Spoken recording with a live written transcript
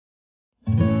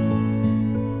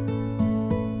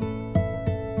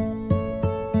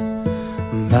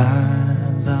My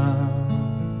love,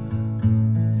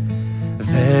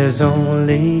 there's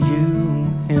only you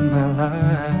in my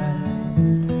life,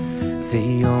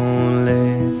 the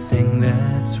only thing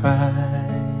that's right.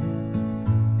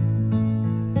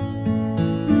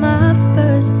 My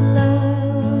first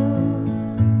love,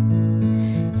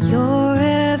 you're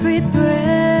every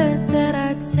breath that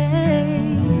I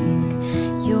take,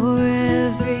 you're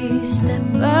every step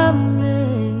I make,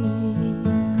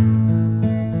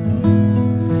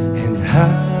 And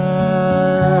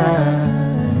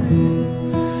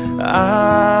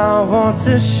I want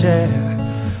to share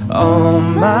all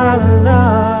my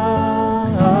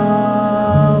love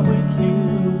with you.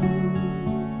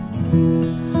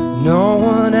 No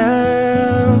one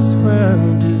else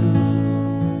will do.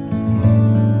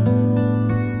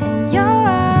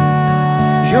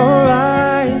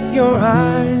 Your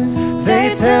eyes, they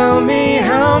tell me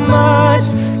how much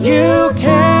you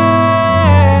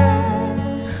care.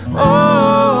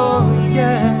 Oh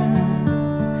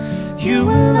yes, you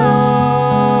will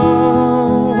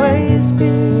always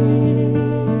be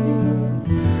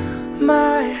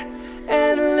my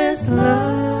endless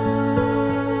love.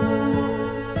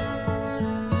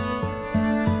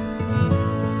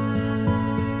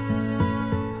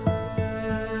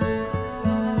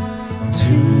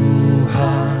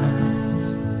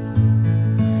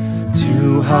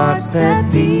 Two hearts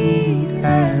that beat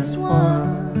as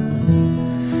one.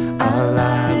 Our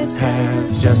lives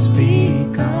have just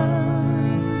begun.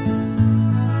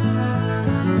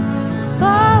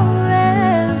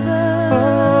 forever.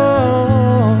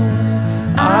 Oh,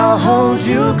 I'll hold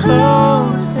you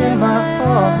close in my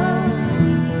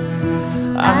arms.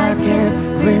 I can't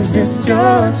resist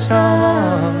your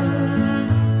charm.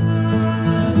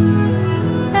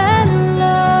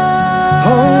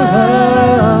 Oh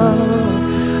love,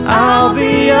 I'll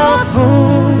be a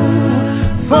fool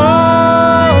for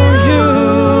you,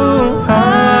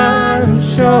 I'm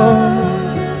sure.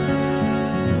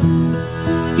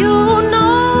 You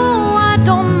know I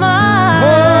don't mind.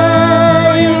 Oh,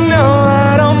 you know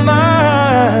I don't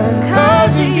mind,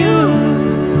 'cause you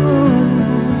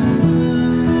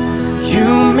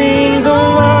mean the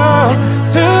world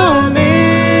to me.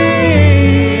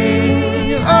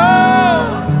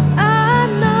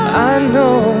 I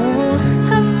know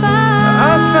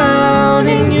I found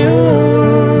in you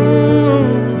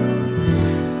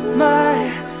my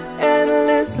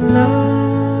endless love.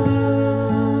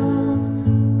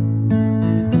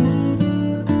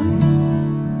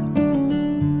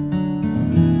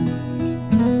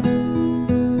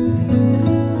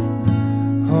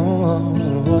 Oh, oh,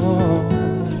 oh.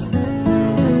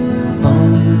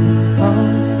 Bum, bum.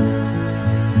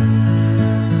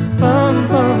 Bum,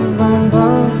 bum, bum,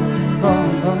 bum. Bum,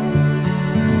 bum.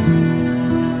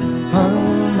 Bum,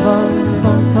 bum,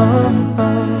 bum, bum,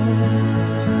 bum.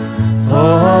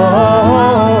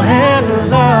 Oh, and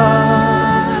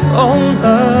love, oh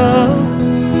love,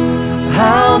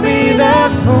 I'll be that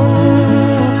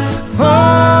fool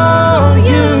for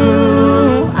you,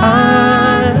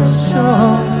 I'm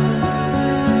sure.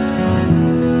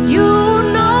 You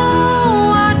know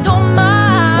I don't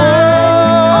mind.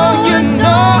 Oh, you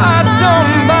know I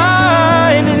don't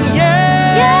mind, and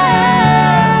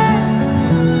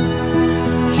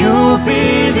you'll be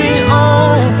the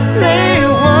only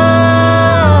one,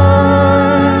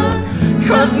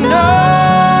 'cause no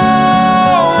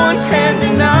one can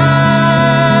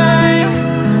deny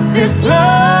this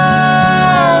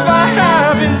love I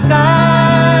have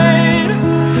inside,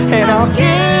 and I'll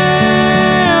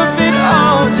give it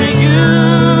all to you,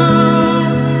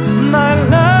 my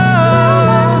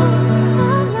love,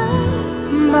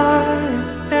 my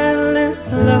endless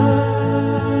love.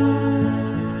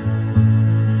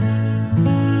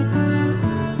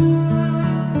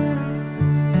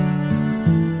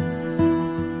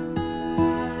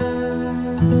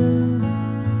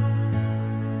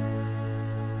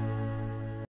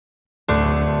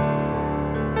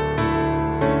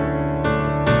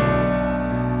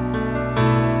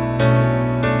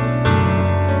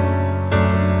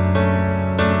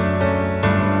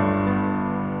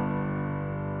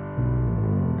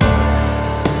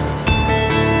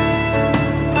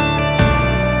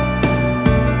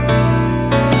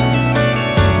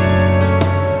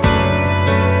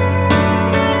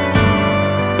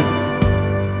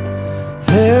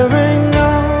 There ain't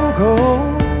no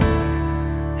gold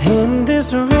in this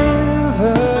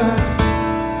river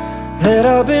that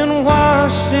I've been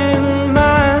washing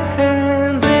my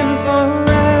hands in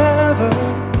forever.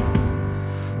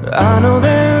 I know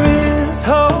there is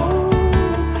hope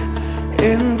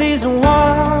in these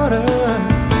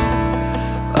waters,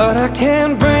 but I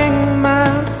can't bring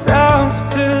myself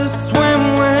to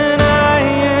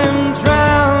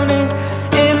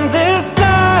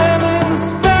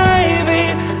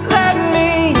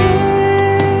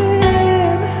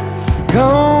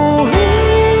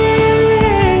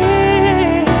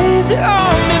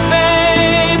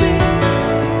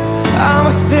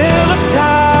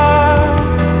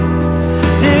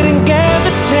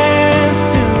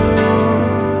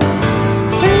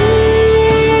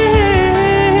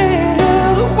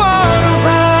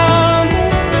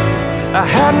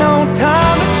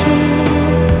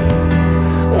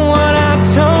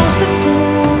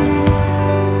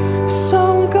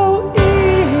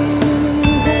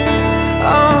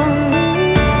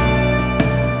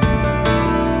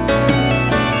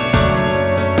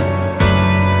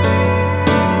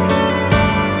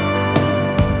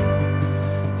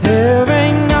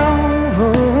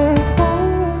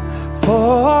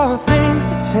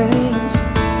change,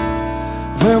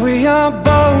 where we are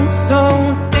both so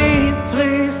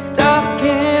deeply stuck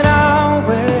in our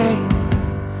ways.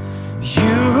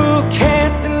 You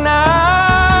can't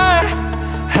deny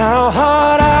how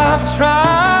hard I've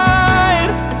tried.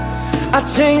 I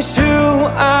changed who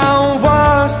I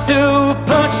was to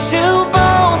put you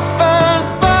both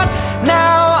first, but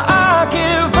now I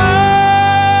give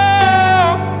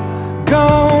up. Go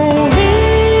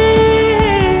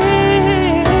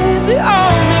easy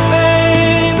on me,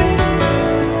 baby.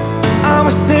 I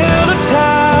was still a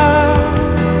child,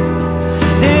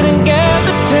 didn't get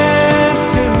the chance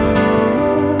to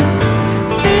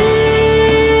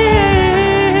feel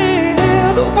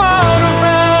the world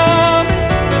around me.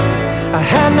 I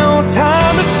had no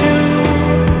time to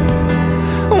choose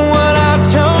what I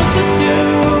chose to do.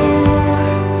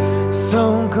 So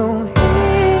go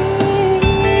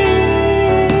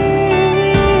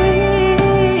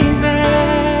easy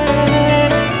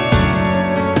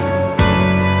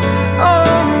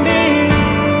on me.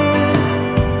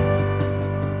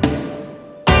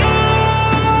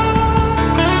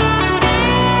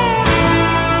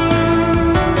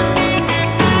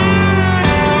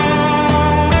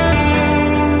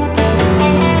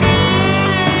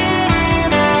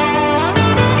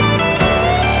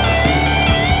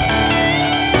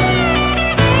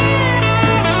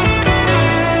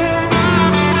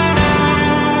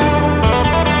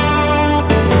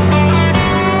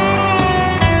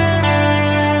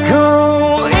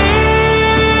 Go easy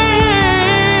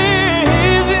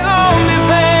on me,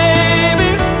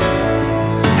 baby.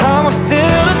 I was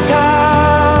still a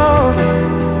child,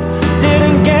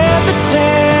 didn't get the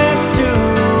chance to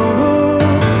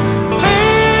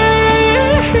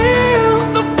feel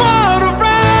the world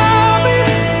around me.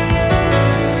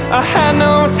 I had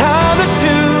no time to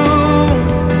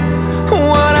choose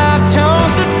what I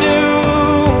chose to do.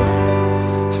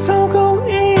 So go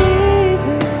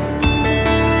easy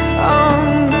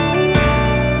on me.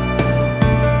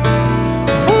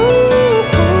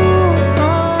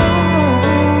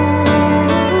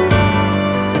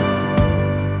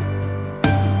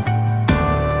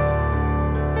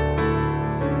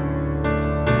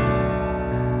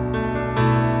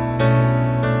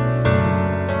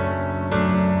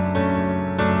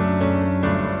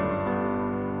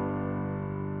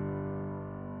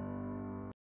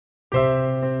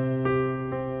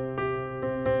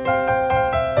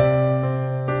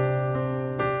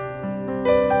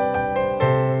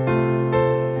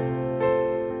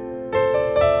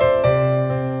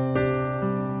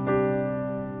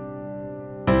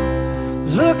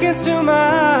 Look into my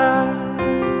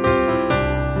eyes,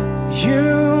 you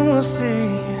will see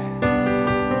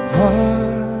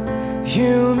what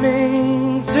you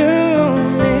mean to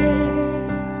me.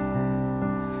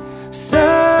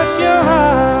 Search your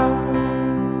heart,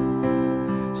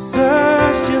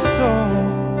 search your soul,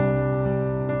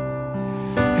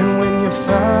 and when you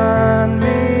find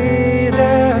me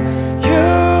there,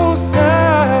 you'll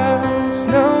search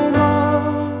no more.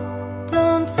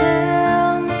 Don't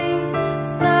tell me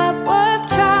it's not worth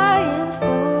trying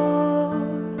for.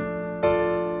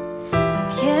 You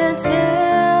can't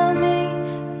tell me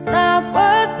it's not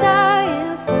worth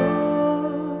dying for.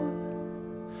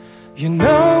 You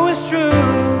know it's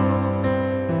true,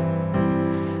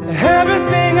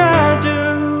 everything I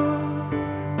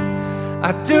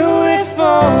do it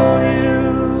for you.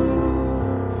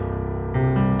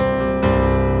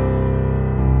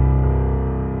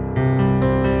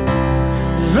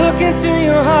 Look into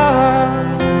your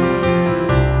heart,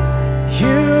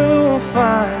 you'll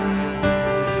find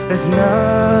there's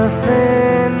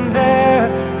nothing there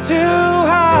to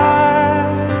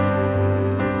hide.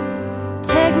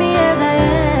 Take me as I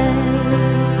am,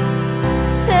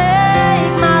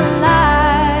 take my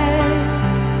life.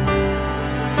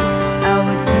 I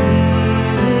would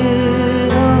give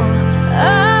it all, I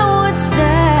would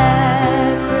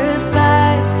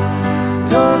sacrifice.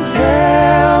 Don't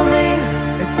tell me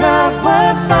it's not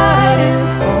worth fighting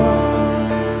for.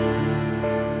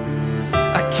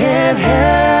 I can't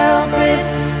help it,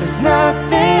 there's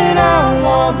nothing I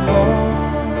want more.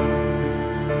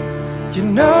 You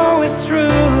know it's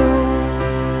true,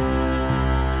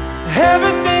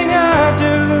 everything I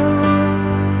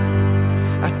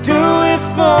do it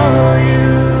for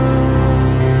you.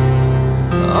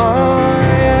 Oh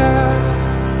yeah.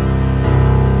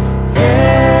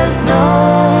 There's no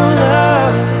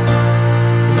love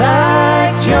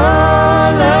like your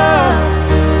love,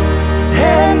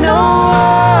 and no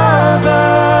other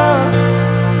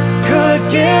could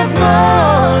give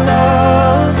more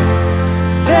love.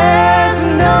 There's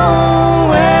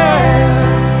nowhere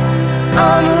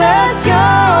unless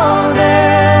you're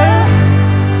there.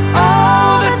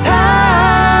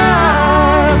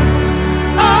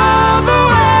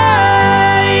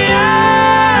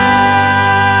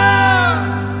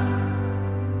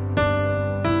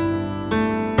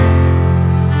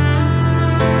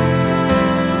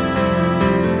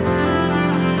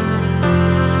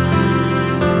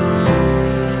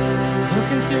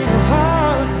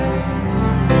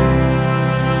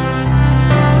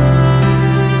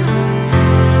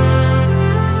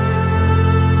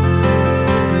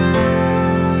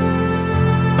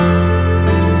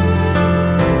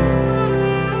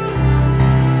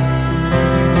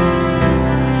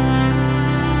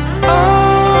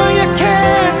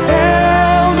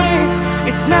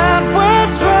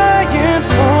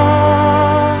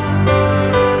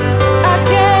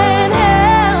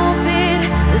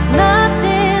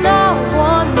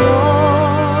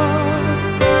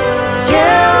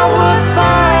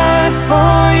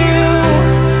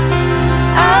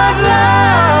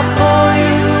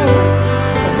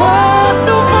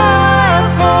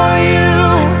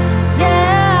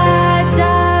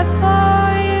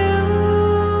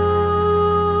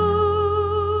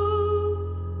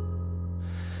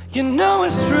 You know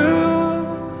it's true.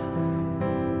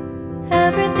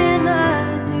 Everything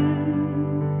I do,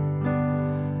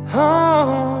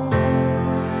 Oh,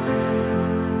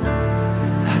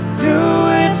 I do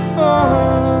it for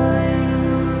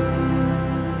you.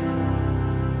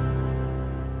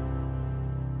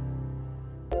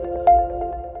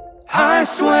 I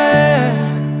swear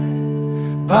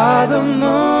by the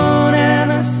moon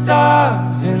and the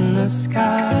stars in the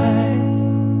skies,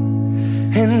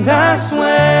 and I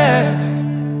swear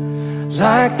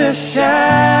like the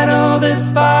shadow that's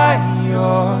by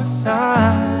your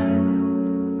side.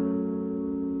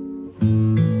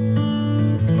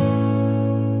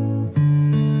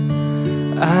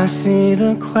 I see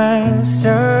the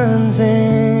questions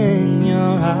in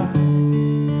your eyes.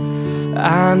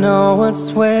 I know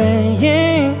what's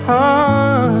weighing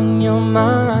on your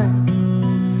mind.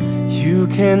 You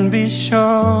can be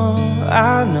sure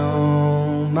I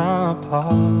know my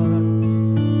part,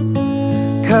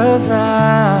 'cause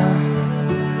I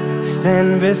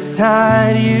stand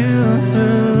beside you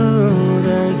through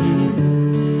the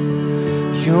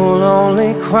years. You'll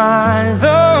only cry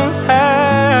those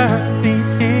happy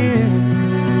tears.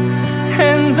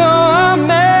 And though I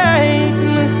make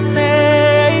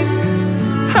mistakes,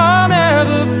 I'll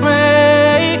never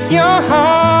break your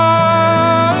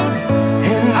heart.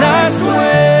 And I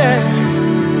swear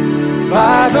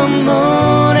by the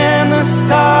moon and the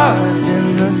stars in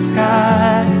the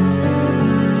sky,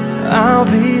 I'll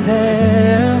be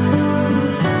there.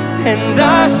 And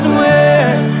I swear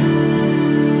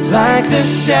like the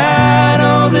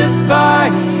shadow that's by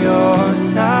your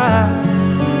side,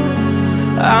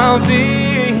 I'll be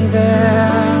there.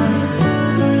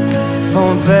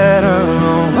 For better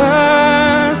or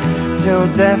worse, till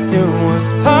death do us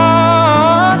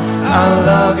part. I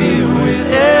love you with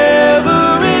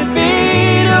every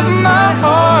beat of my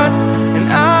heart. And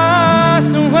I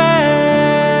swear,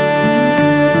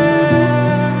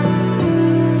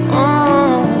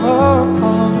 oh, oh,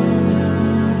 oh,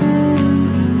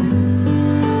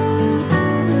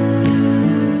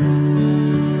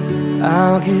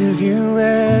 I'll give you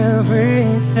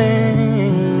everything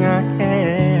I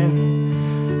can.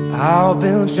 I'll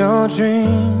build your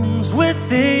dreams with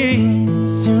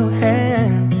these two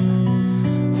hands.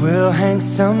 We'll hang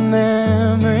some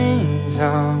memories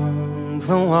on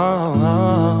the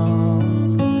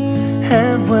walls.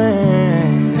 And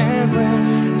when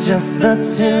just the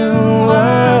two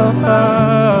of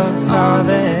us are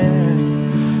there,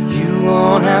 you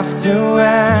won't have to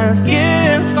ask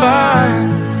if I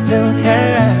still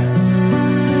care.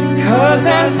 'Cause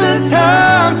as the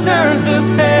time turns the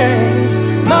page,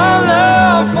 my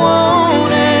love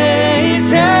won't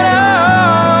age at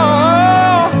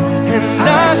all. And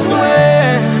I swear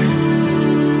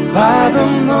by the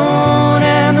moon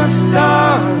and the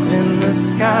stars in the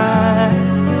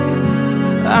skies,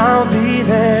 I'll be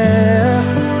there.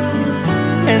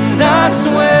 And I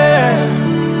swear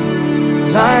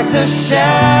like the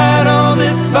shadow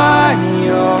that's by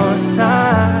your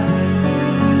side,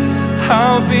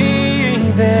 I'll be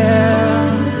there.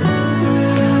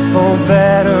 For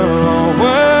better or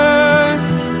worse,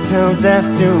 till death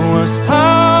do us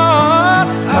part.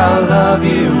 I love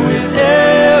you with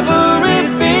every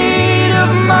beat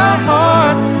of my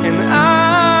heart. And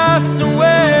I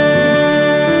swear,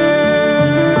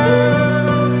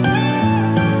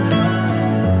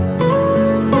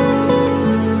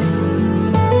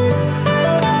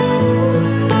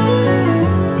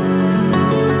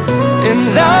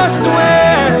 and I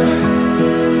swear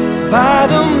by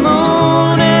the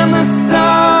moon and the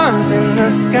stars in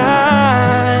the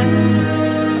sky,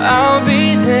 I'll be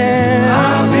there.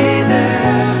 I'll be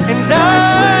there. And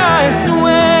I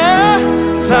swear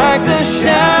like the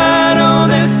shadow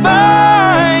that's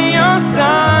by your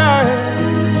side,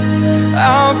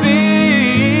 I'll be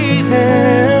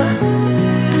there.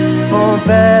 For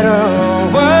better or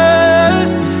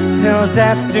worse, till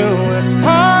death do us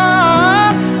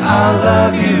part. I'll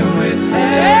love you with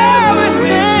every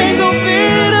single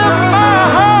beat of my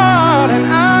heart. And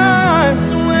I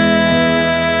swear,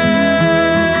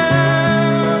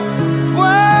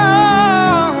 whoa,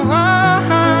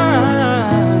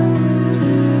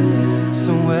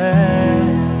 swear.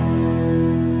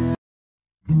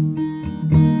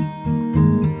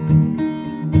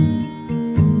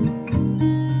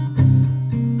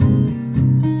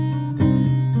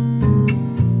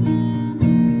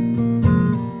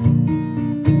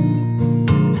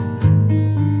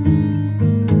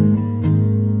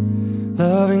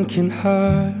 Loving can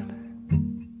hurt.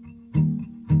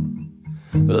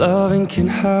 Loving can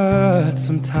hurt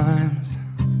sometimes,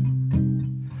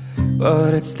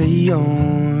 but it's the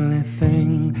only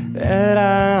thing that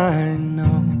I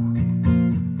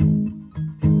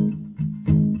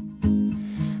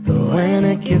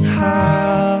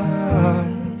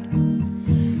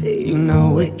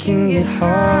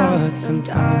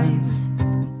sometimes.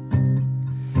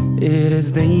 It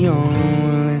is the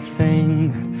only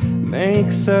thing that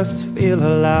makes us feel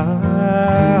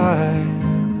alive.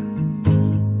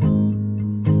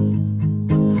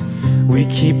 We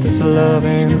keep this love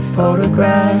in a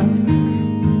photograph.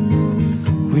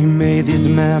 We made these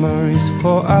memories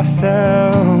for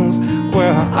ourselves,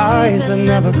 where our eyes are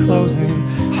never closing,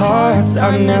 hearts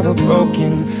are never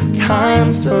broken,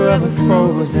 time's forever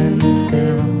frozen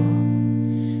still.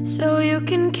 So you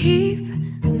can keep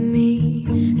me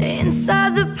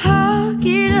inside the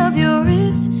pocket of your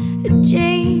ripped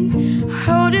jeans,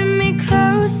 holding me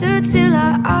closer till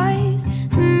our eyes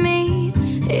meet.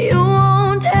 You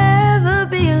won't ever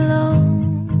be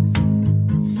alone.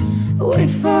 Wait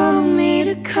for me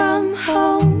to come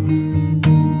home.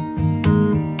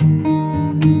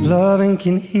 Loving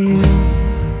can heal,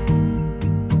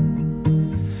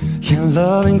 yeah,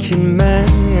 loving can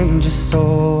mend your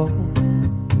soul.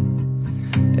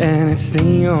 And it's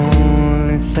the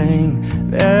only thing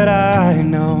that I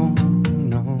know.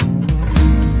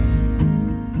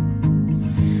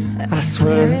 I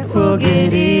swear it will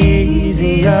get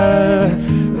easier.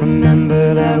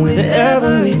 Remember that with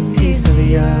every piece of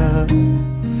you.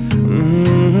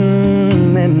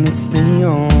 And it's the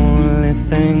only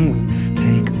thing we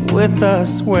take with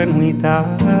us when we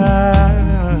die.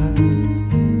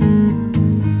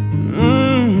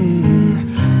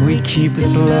 We keep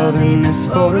this love in this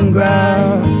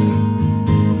photograph.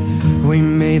 We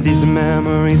made these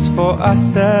memories for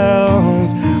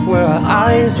ourselves, where our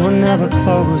eyes were never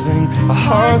closing, our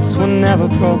hearts were never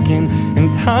broken,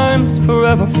 and time's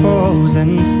forever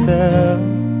frozen still.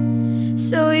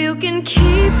 So you can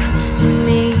keep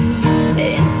me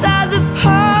inside the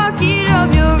pocket of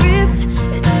your ripped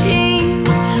jeans,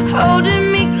 holding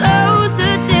me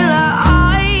closer till our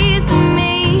eyes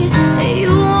meet.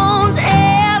 You won't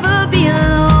ever be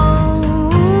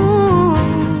alone.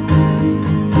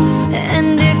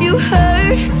 And if you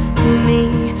hurt me,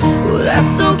 well,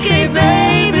 that's okay,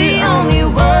 baby. Only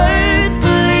words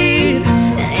bleed.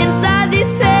 And inside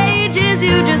these pages,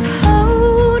 you just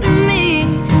hold me,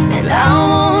 and I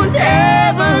won't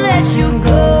ever let you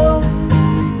go.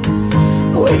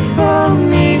 Wait for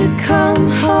me to come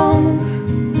home.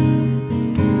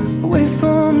 Wait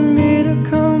for me to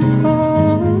come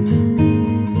home.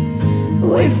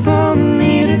 Wait for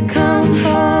me to come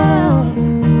home.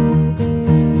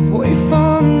 Wait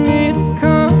for me to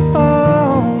come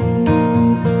home.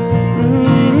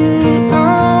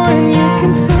 Oh, and you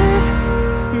can fit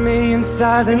me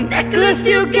inside the necklace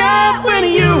you got when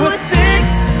you were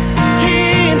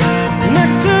 16,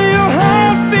 next to your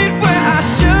heartbeat where I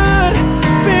should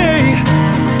be.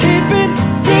 Keep it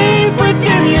deep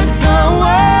within your soul.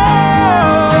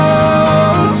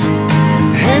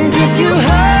 And if you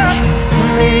hurt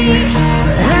me,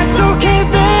 that's okay,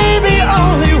 baby.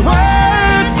 Only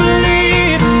words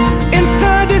bleed.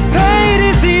 Inside these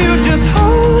pages, you just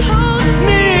hold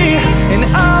me, and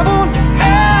I won't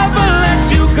ever let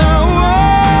you go.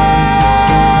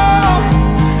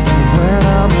 When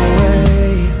I'm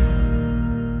away,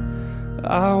 I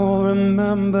will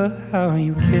remember how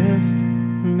you kissed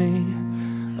me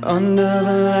under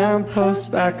the lamppost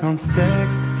back on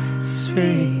 6th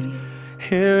Street,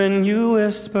 hearing you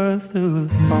whisper through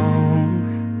the phone.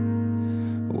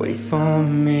 Wait for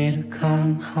me to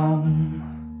come home.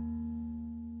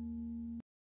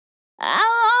 I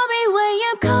love it when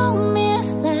you call me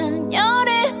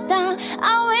señorita.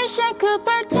 I wish I could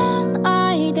pretend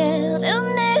I didn't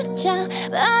need ya,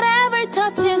 but every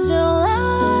touch is your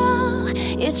love.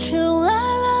 It's true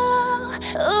love.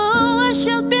 Ooh, I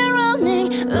should be running.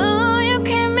 Ooh, you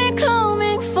keep me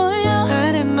coming for you.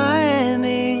 And in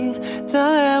Miami, the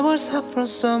air was hot from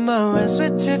summer, and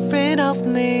sweet dripping off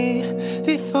me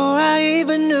before I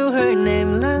even knew her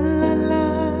name. La la la,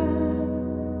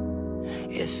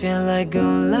 it felt like a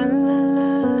la la la,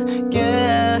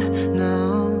 yeah, no.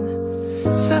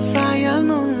 Sapphire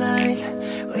moonlight,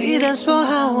 we danced for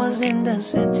hours in the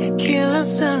sun, tequila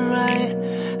sunrise.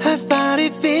 Her body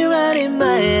feel right in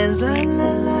my hands, la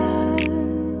la la.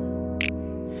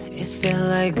 It felt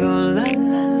like a la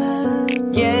la la,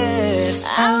 yeah.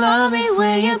 I love it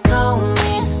when you call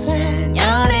me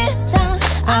señorita.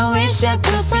 I wish I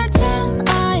could pretend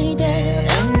I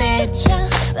didn't need ya,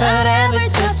 but every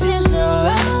touch is your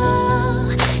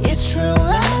love. It's true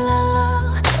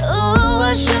love. Ooh,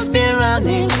 I should be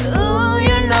running. Ooh,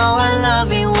 you know I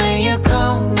love it when you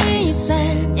call me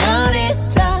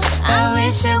señorita. I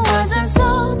wish it wasn't so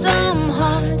damn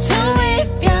hard to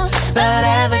leave ya, but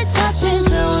every touch is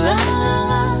true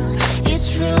love. It's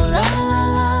true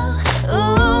love.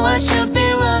 Ooh, I should be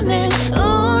running.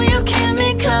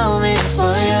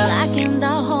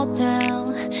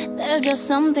 just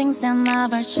some things that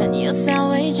never change. You say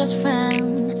we just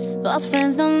friends, but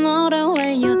friends don't know the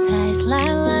way you taste. La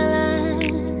la la.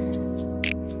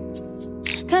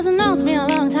 Cause I know it's been a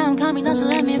long time coming, don't you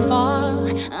let me fall.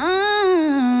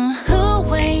 Who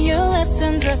way you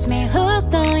listen, trust me,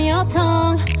 hooked on your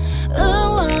tongue.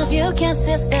 Ooh, love you can't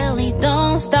sit steadily,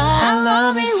 don't stop. I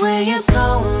love it when you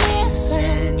call me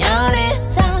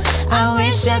señorita. I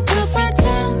wish I could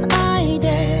pretend I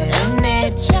didn't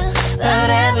need ya, but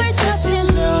every touch is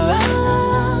true, la la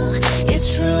la. It's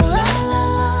true, la la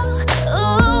la.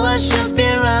 Ooh, I should be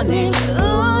running.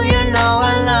 Ooh, you know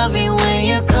I love it when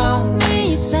you call me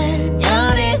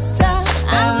señorita. I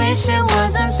wish it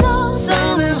wasn't so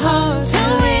hard to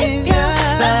leave ya,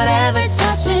 but every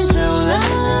touch is true, la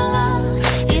la la.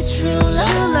 It's true, la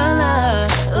la la.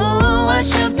 Ooh, I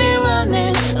should be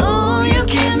running. Ooh, you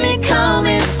keep me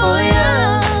coming for ya.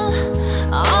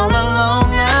 All along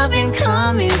I've been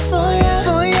coming for ya,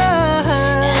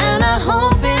 and I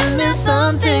hope it means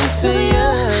something to you.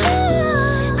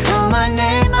 Call my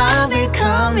name, I'll be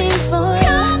coming for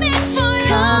ya,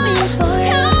 coming for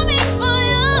ya,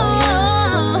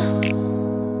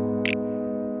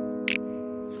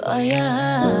 for ya.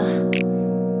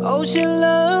 Oh, she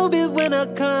love it when I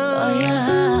come. Oh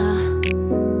yeah.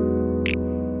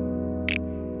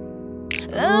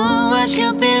 Oh, I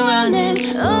should be running.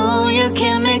 Oh, you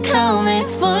keep me coming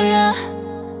for ya.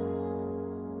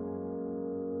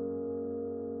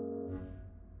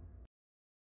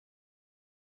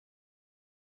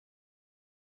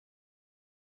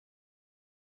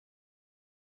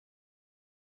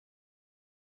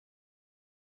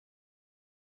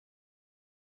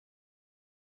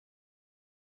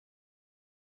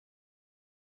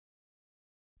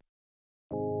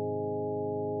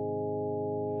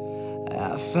 I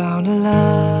found a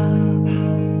love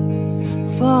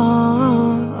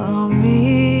for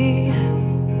me.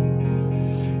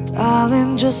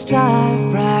 Darling, just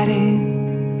dive right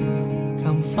in.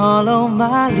 Come follow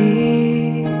my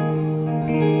lead.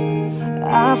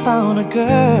 I found a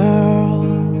girl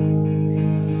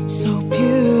so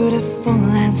beautiful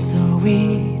and so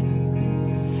sweet.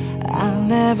 I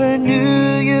never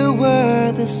knew you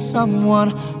were the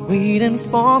someone waiting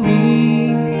for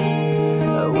me.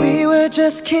 We were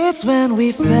just kids when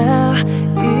we fell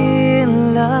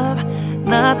in love,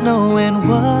 not knowing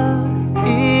what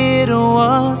it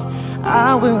was.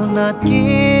 I will not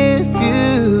give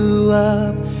you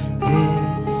up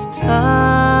this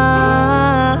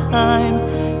time.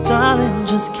 Darling,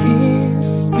 just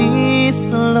kiss me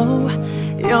slow.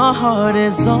 Your heart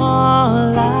is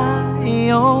all I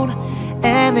own,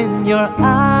 and in your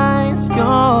eyes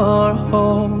you're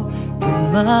holding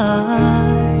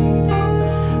mine.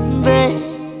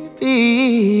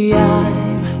 Baby,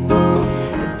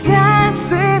 I'm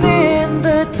dancing in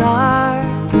the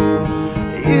dark,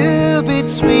 you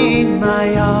between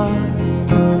my arms,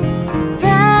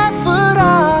 barefoot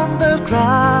on the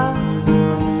grass,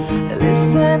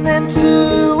 listening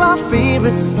to our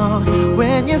favorite song.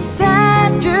 When you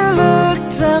said you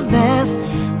looked a mess,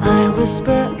 I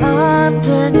whisper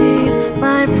underneath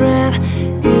my breath,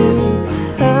 you've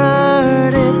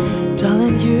heard it,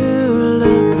 darling, you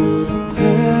look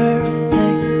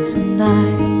perfect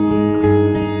tonight.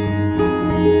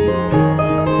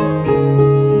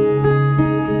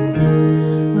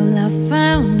 Well, I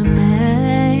found a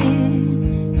man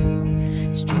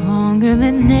stronger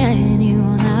than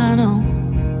anyone I know.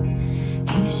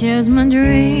 He shares my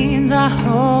dreams. I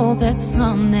hope that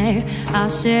someday I'll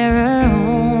share her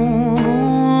home.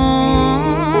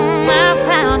 I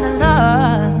found a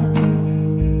love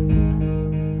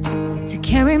to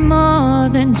carry more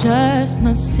than just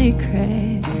my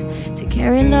secrets, to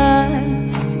carry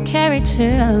love, to carry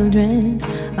children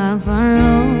of our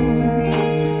own.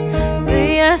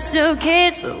 We are still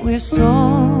kids, but we're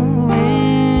so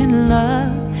in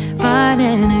love,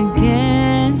 fighting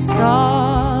against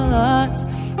all odds.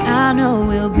 I know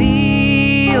we'll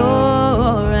be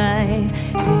alright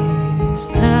this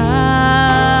time.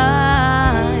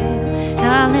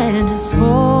 Darling, just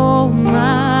hold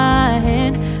my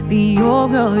hand, be your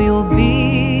girl, you'll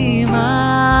be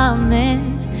my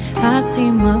man. I see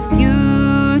my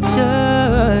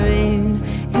future in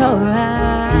your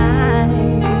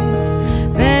eyes.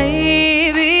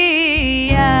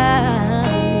 Baby,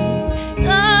 I'm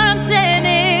dancing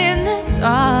in the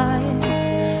dark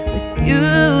with you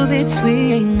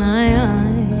between my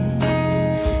eyes,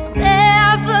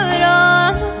 barefoot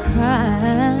on the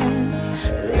grass,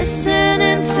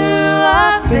 listening to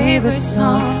our favorite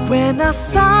song. When I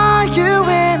saw you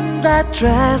in that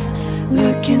dress,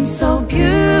 looking so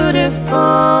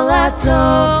beautiful, I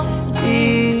don't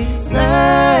deserve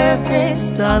deserve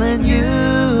this. Darling, you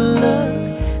look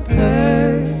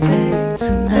perfect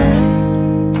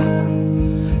tonight.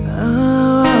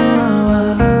 Oh,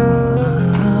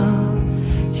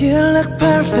 you look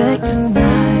perfect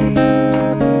tonight.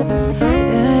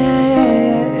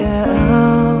 Yeah.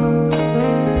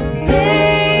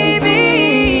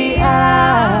 Baby,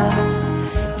 I'm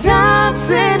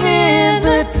dancing in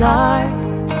the dark,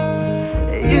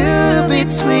 you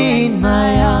between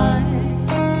my eyes,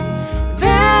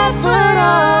 barefoot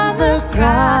on the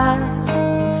grass,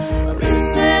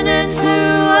 listening to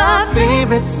our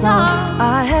favorite song.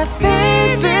 I have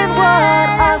faith in what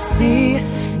I see.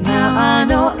 Now I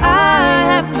know I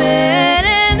have met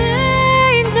an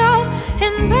angel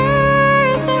in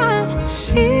person.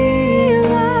 She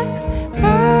looks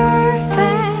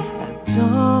perfect. I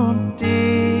don't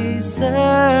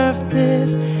deserve this.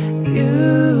 You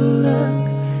look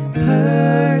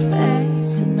perfect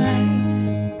tonight.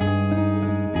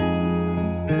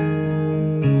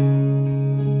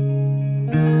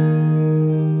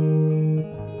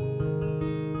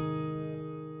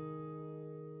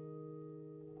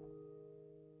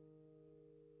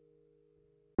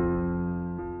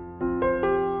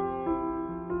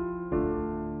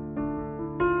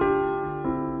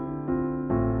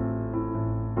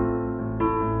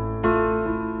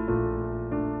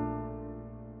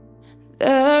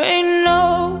 There ain't no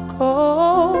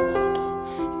gold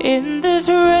in this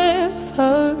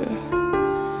river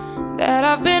that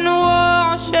I've been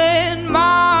washing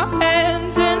my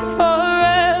hands in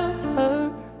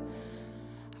forever.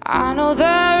 I know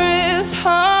there is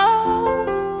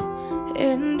hope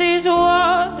in these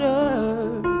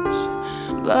waters,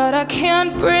 but I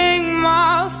can't bring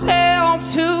myself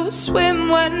to swim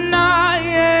when I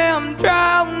am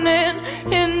drowning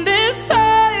in this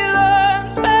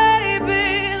silence.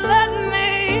 Baby, let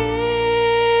me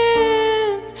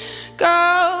in.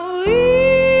 Go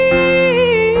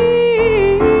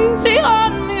easy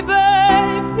on me,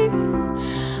 baby.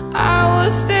 I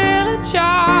was still a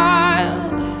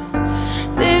child,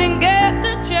 didn't get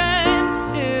the chance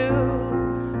to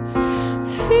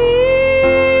feel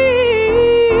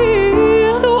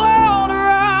the world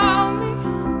around me.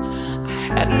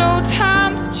 I had no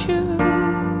time to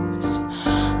choose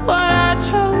what I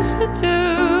chose to do.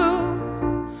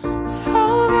 So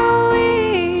go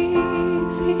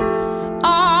easy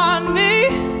on me.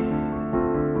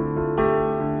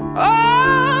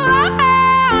 Oh, I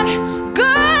had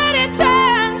good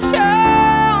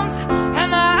intentions and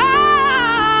the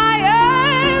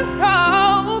highest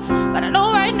hopes, but I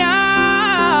know right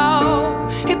now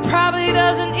it probably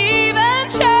doesn't even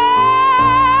show.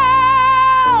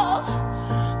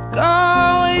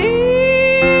 Go easy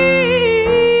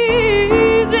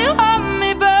on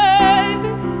me, baby.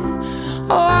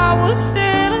 Oh, I was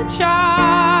still a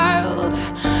child,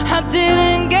 I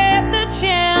didn't get the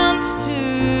chance to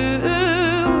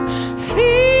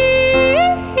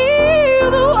feel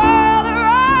the world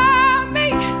around me.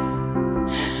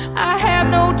 I had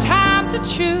no time to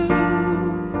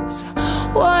choose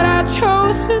what I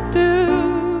chose to do.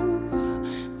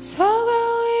 So go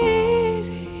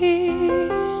easy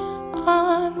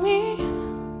on me.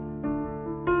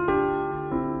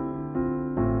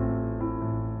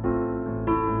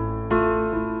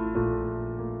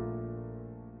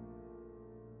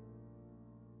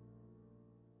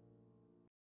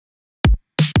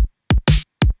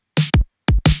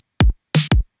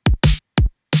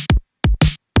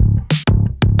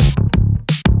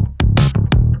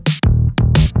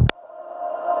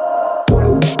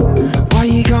 Why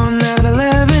you calling at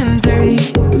 11:30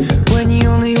 when you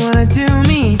only wanna do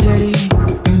me dirty?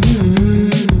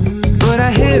 But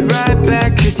I hit right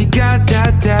back 'cause you got that.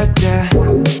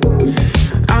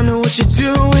 I know what you're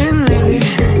doing lately,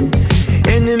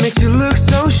 and it makes you look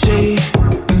so shady.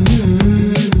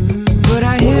 But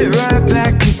I hit right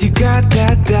back 'cause you got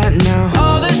that now.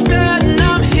 All of a sudden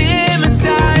I'm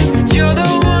hypnotized. You're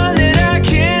the one that I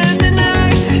can't deny.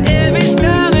 Every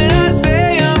time that I say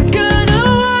I'm gonna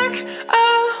walk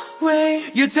away,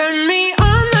 you turn me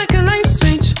on like a light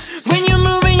switch when you're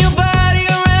moving your body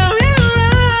around and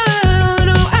around.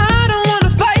 Oh, I don't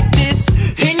wanna fight this,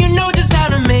 and you know just how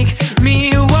to make me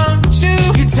want you.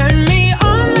 You turn me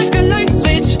on like a light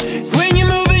switch when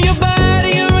you're moving your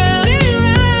body around and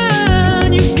around.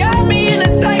 You got me in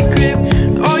a tight grip.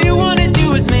 All you wanna do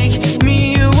is make me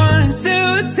want to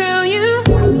tell you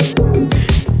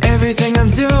everything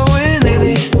I'm doing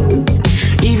lately,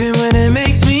 even when it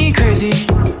makes me crazy.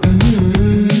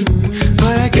 But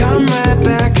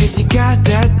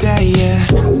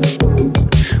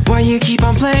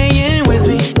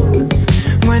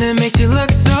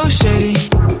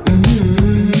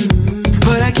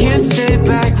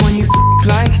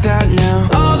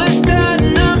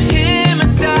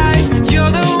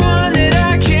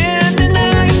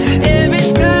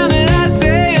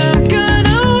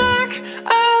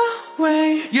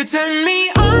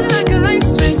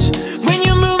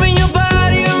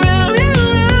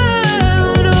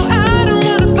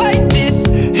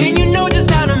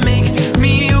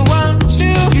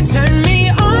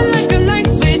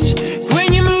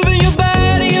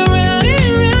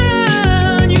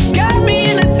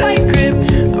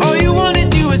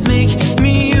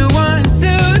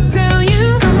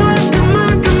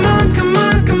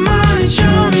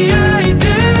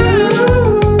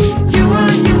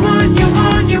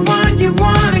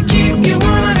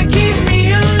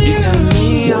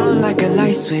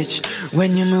switch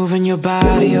when you're moving your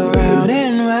body around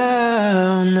and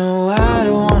round. No, I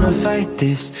don't wanna fight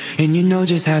this, and you know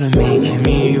just how to make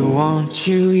me want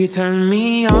you. You turn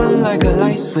me on like a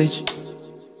light switch.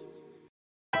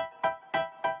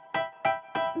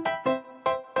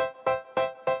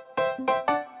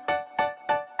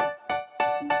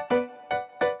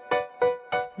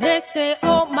 They say,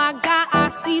 oh my God, I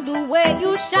see the way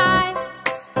you shine.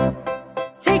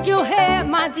 Take your hand,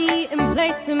 my dear, and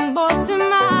place them both in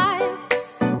mine.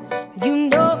 You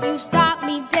know you stopped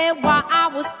me dead while I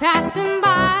was passing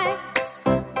by.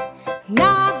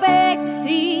 Now I beg to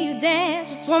see you dance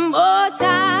just one more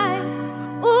time.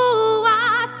 Ooh,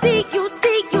 I see you,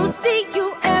 see you, see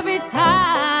you every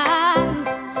time.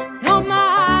 Oh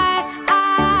my,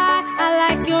 I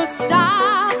like your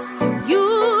style. You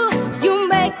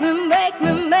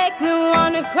make me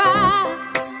wanna cry.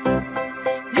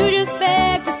 You just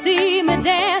beg to see me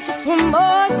dance just one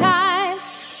more time.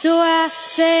 So I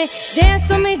say, dance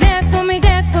for me, dance for me,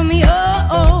 dance for me, oh,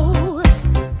 oh.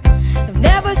 I've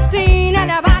never seen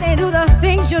anybody do the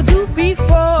things you do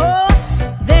before.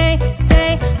 They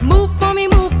say, move for me,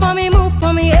 move for me, move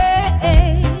for me, yeah,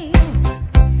 yeah.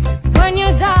 When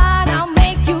you're done, I'll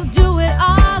make you do it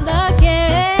all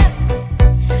again.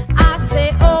 I say,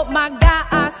 oh my God,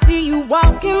 I see you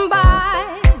walking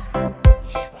by.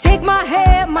 Take my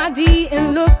hand, my D,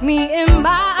 and look me in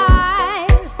my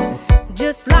eyes.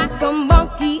 Just like a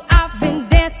monkey, I've been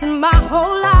dancing my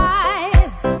whole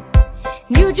life.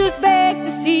 You just beg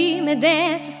to see me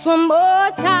dance just one more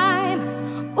time.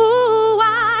 Ooh,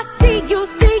 I see you,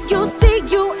 see you, see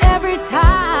you every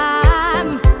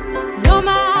time. No,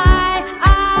 my,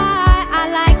 I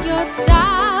like your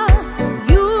style.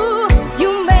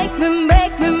 You make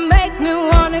me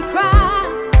wanna cry.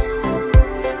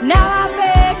 Now I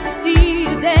beg to see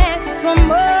you dance just one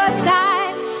more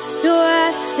time. So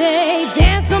I say,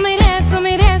 dance for me, dance for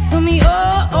me, dance for me,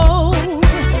 oh, oh.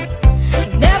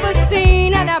 Never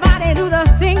seen anybody do the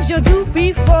things you do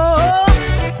before.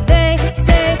 They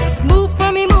say, move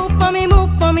for me, move for me,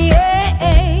 move for me, yeah,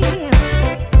 yeah.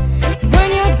 When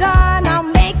you're done, I'll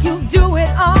make you do it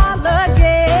all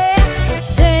again.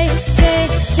 They say,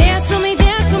 dance for me,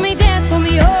 dance for me, dance for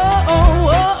me, oh, oh,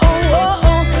 oh, oh, oh,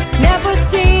 oh. Never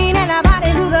seen anybody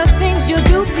do the things you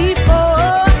do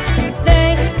before.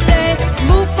 They say,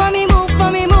 move for me, move for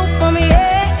me, move for me,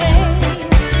 yeah, yeah.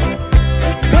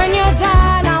 When you're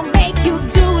done, I'll make you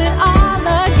do it all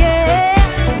again.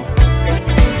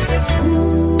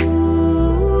 Ooh.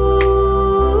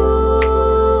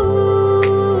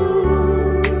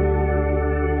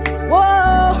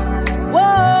 Whoa,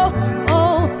 whoa,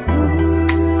 oh.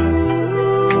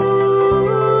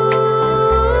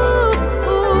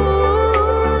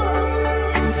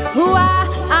 Ooh,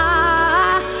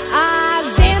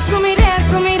 dance for me, dance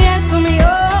for me, dance for me,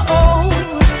 oh, oh.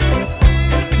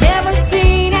 Never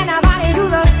seen anybody do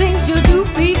the things you do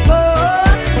before.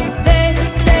 They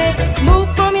say, move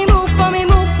for me, move for me,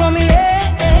 move for me, yeah,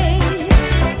 yeah.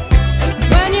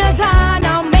 When you're done,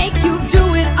 I'll make you do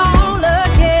it all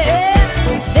again.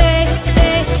 They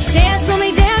say, dance for me,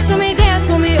 dance for me, dance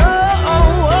for me, oh,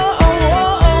 oh, oh, oh,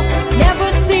 oh, oh. Never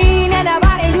seen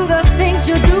anybody do the things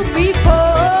you do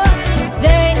before.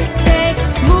 They say,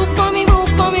 move for me, move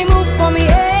for me, move for me,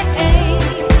 yeah, yeah.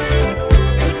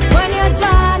 When you're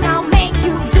done, I'll make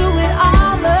you do it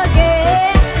all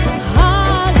again,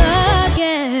 all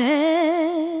again.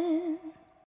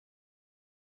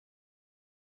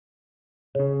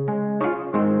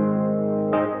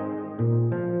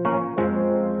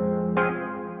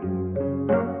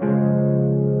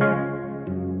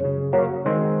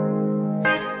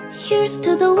 Here's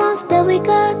to the ones that we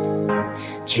got.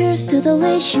 Cheers to the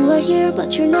wish you are here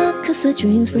but you're not. Cause the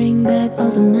drinks bring back all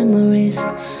the memories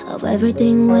of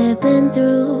everything we've been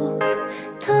through.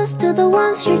 Toast to the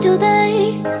ones here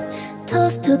today.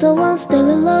 Toast to the ones that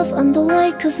we lost on the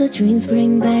way. Cause the dreams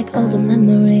bring back all the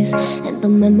memories, and the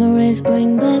memories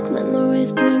bring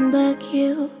back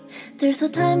you. There's a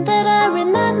time that I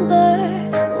remember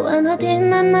when I did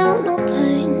not know no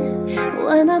pain,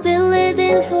 when I believed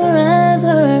in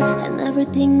forever and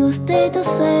everything will stay the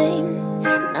same.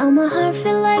 Now my heart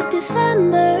feel like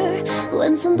December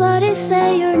when somebody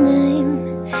say your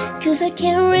name. Cause I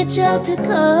can't reach out to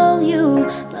call you,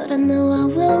 but I know I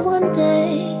will one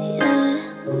day, yeah.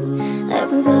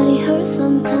 Everybody hurts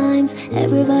sometimes,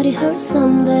 everybody hurts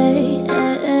someday,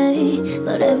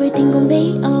 but everything gon'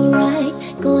 be alright.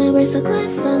 Go and raise a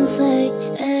glass and say,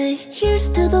 hey. Here's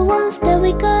to the ones that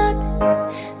we got.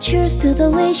 Cheers to the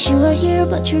wish you are here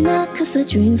but you're not. Cause the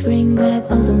drinks bring back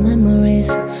all the memories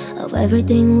of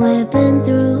everything we've been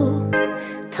through.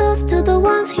 Toast to the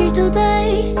ones here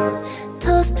today.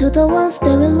 Toast to the ones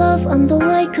that we lost on the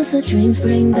way, 'cause the dreams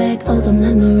bring back all the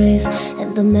memories,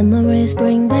 and the memories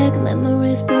bring back you.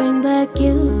 Memories bring back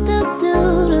you.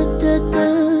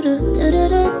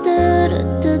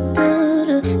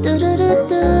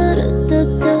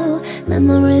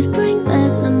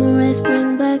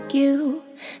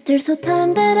 There's a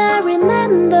time that I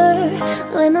remember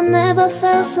when I never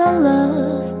felt so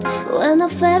lost, when I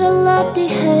felt a love, the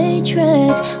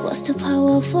hatred was too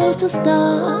powerful to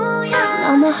stop.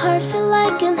 Now my heart feels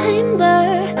like an ember,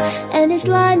 and it's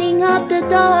lighting up the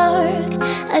dark.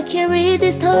 I carry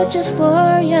these torches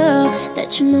for you, that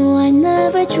you know I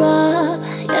never drop.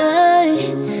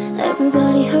 Yeah.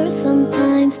 Everybody hurts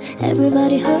sometimes,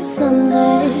 everybody hurts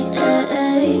someday,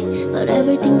 but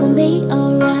everything gon' be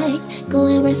alright. Go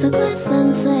and raise a glass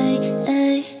and say,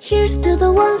 hey. Here's to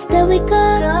the ones that we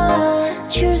got.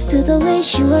 Cheers to the wish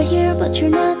you are here but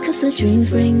you're not, 'cause the dreams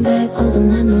bring back all the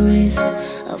memories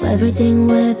of everything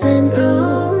we've been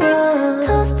through.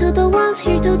 Toast to the ones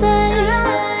here today,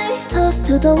 toast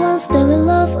to the ones that we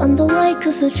lost on the way,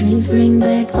 'cause the dreams bring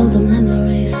back all the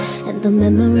memories, and the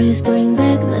memories bring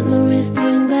back you. Memories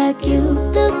bring back you.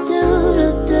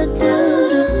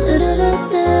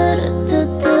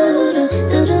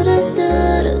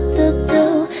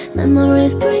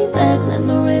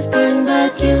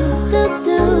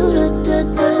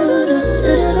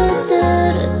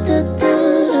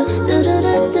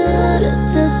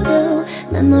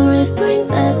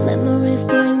 Memories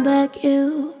bring back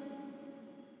you.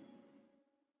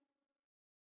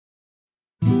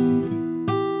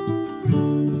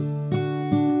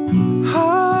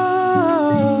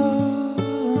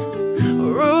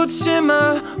 Road shimmer,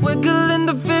 wiggling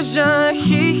the vision.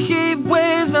 He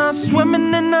waves, I'm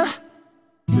swimming in the.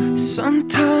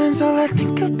 Sometimes all I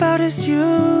think about is you.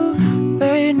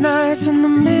 Late nights in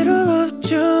the middle of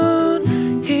June.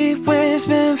 Heat waves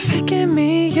been faking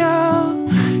me out.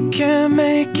 Can't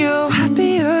make you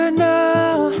happier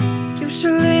now.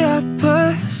 Usually I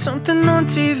put something on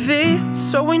TV,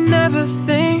 so we never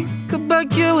think about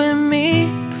you and me.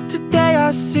 But today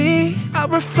I see our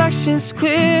reflections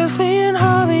clearly in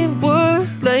Hollywood,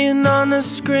 laying on the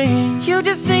screen. You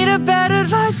just need a better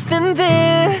life than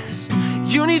this.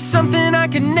 You need something I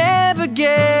can never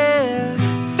get.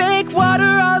 Fake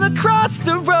water all across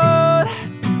the road.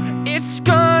 It's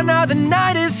gone now, the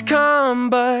night has come.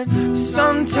 But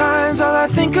sometimes all I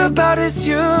think about is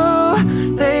you.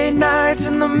 Late nights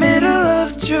in the middle of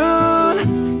June.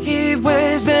 Heat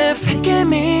waves been faking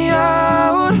me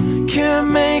out. Can't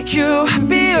make you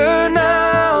happier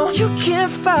now. You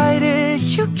can't fight it,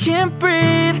 you can't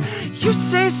breathe. You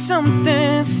say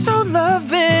something so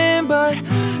loving, but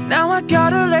now I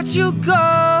gotta let you go.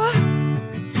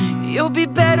 You'll be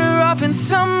better off in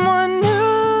someone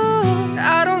new.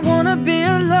 I don't wanna be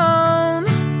alone.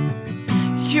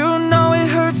 You know it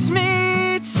hurts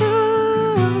me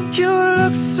too. You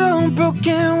look so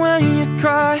broken when you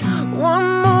cry. One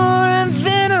more and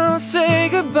then I'll say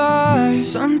goodbye.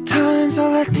 Sometimes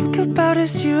all I think about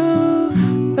is you.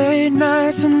 Late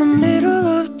nights in the middle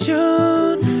of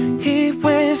June. Heat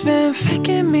waves been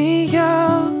faking me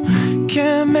out.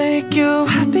 Can't make you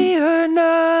happier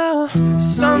now.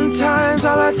 Sometimes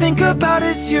all I think about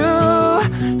is you.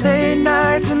 Late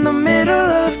nights in the middle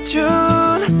of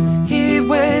June. Heat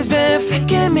waves been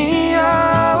faking me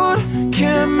out.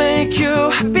 Can't make you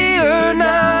happier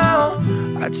now.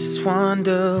 I just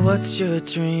wonder what you're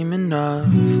dreaming of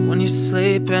when you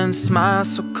sleep and smile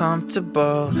so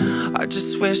comfortable. I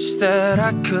just wish that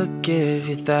I could give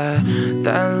you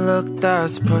that look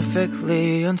that's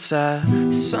perfectly unsaid.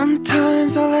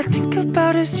 Sometimes all I think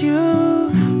about is you.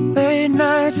 Late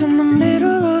nights in the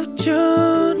middle of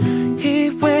June.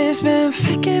 Heat waves been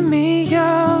faking me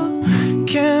out.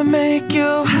 Can't make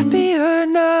you happier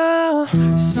now.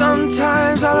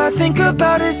 Sometimes all I think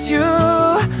about is you.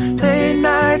 Late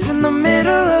nights in the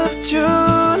middle of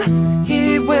June.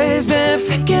 Heat waves been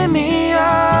faking me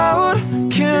out.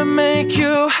 Can't make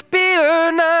you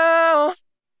happier now.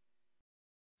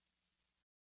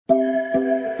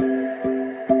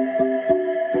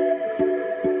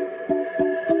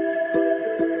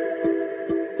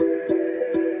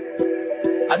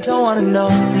 I don't wanna know,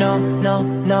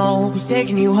 no, who's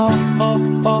taking you home,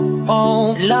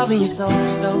 loving you so.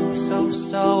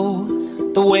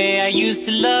 The way I used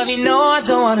to love you, no, I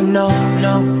don't wanna know,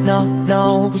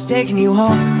 no, who's taking you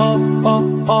home,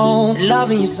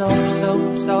 loving you so.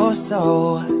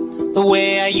 The way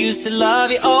I used to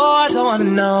love you, oh, I don't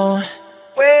wanna know.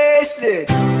 Wasted.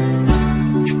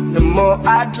 The more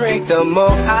I drink, the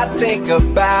more I think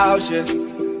about you.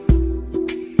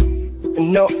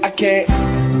 No, I can't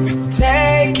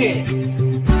take it.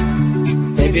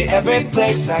 Baby, every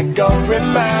place I go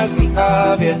reminds me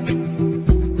of you.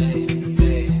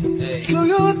 Do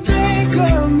you think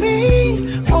of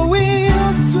me, what we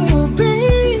used to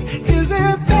be? Is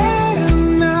it better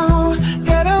now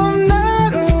that I'm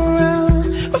not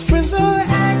around? My friends are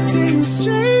acting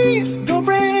strange, don't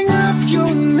bring up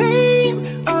your name.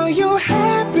 Are you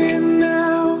happy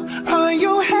now? Are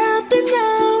you happy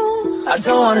now? I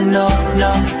don't wanna know,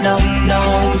 no, no, no,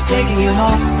 who's taking you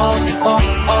home, oh, oh,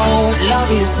 oh.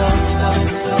 Love you so, so,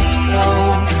 so, so.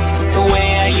 The way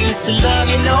I used to love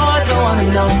you, no, I don't wanna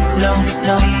know, no,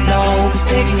 no, no, who's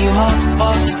taking you home,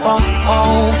 oh, oh,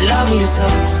 oh. Love you so,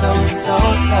 so, so,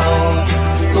 so.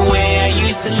 The way I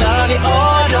used to love you,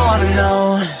 oh, I don't wanna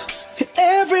know.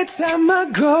 Every time I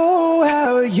go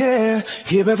out, yeah,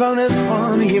 hear it from this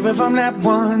one, hear it from that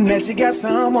one, that you got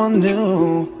someone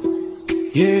new.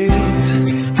 Yeah,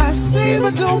 I see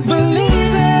but don't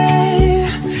believe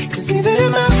it, 'cause even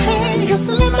in my head, you're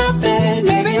still in my bed.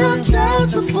 Maybe I'm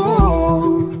just a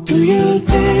fool. Do you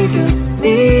think of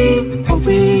me, what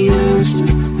we used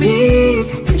to be?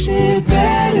 Is it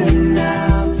better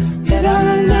now that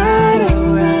I'm not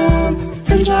around?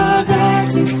 Friends are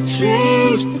acting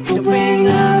strange, to bring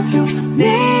up your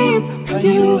name. Are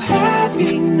you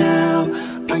happy now?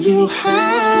 Are you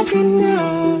happy now?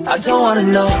 I don't wanna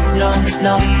know, no,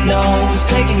 no, no, who's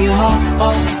taking you home,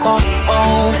 oh, oh,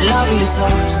 oh. Love you so,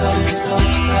 so, so,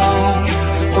 so.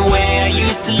 The way I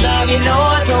used to love you, no,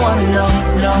 I don't wanna know,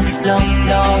 no, no,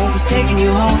 no, who's taking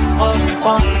you home, oh,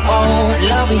 oh, oh.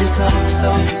 Love you so,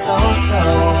 so, so, so.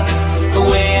 The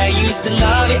way I used to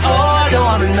love you, oh, I don't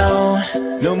wanna know.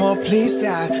 No more please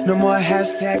stop, no more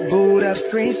hashtag booed up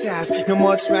screenshots. No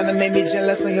more trying to make me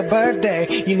jealous on your birthday.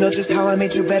 You know just how I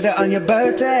made you better on your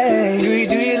birthday. Do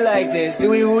you like this?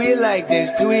 Do we really like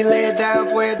this? Do we lay it down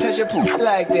for it, touch your poop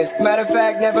like this? Matter of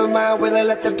fact, never mind, will I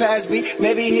let the past be?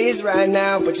 Maybe he's right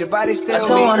now, but your body's still me. I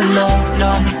don't wanna know,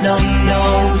 no, no, no,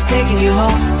 who's taking you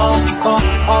home, oh, oh,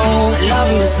 oh. Love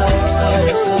you so, so,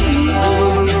 so,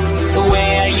 so. The way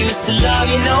I used to love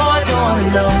you, no, I don't wanna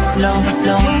know, no,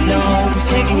 no, no, who's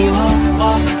taking you home,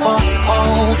 oh, oh,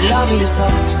 oh. Love you so,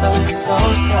 so, so,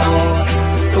 so.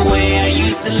 The way I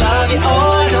used to love you,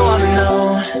 oh, I don't wanna know.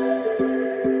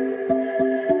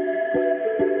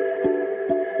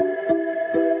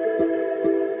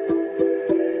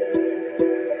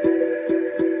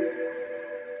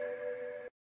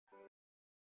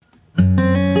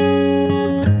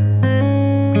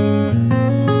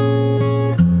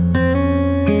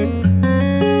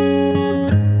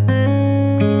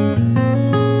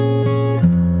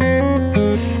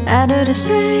 I do the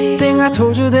same Think I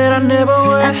told you that I never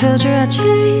would. I told you I'd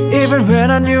change, Even when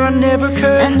I knew I never I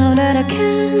could know that I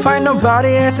can't find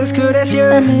nobody else as good as you.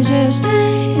 I need you to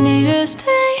stay, need you to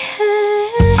stay.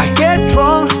 I get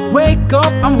drunk, wake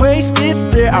up, I'm wasted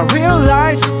still. I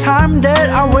realize the time that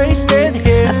I wasted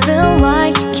here. I feel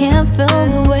like you can't feel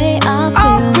the way I feel.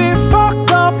 I'll be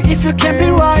fucked up if you can't be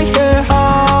right here.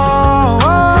 Oh,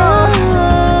 oh,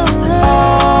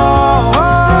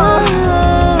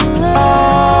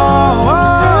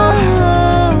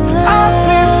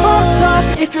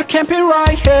 if you can't be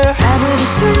right here. I do the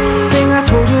same Think I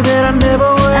told you that I never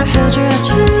would. I told you I'd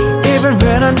change, Even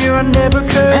when I knew I never I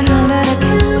could know that I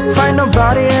can't find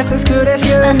nobody else as good as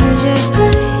you. I need you to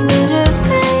stay, need you to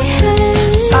stay.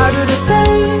 I do the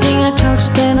same Think I told you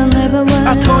that I never would.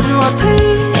 I told you I'd take.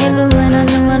 Even when I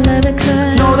knew I never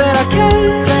could Know that I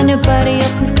can't find nobody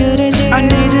else as good as you. I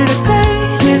need you to stay,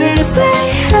 need you to stay.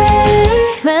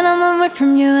 When I'm away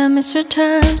from you, I miss your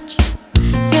touch.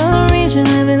 You're the reason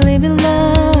I believe in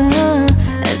love.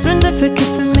 It's been difficult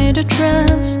for me to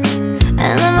trust,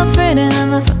 and I'm afraid that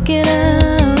I'ma fuck it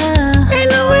up. Ain't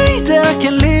no way that I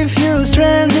can leave you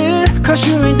stranded, 'cause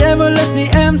you ain't ever left me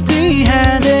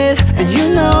empty-handed. And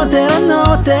you know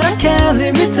that I can't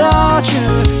live without you.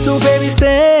 So baby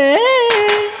stay.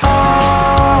 Oh,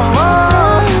 oh,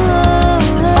 oh,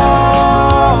 oh,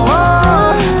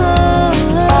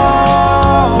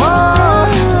 oh, oh.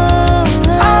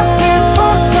 I'll be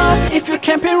fucked up if you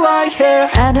can't be right here.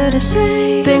 I do the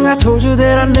same Think I told you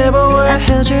that I never would. I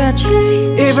told you I'd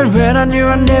change, Even when I knew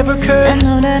I never I could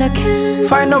know that I can't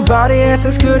find nobody else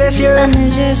as good as you. I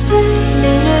need you to stay,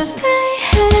 need you to stay.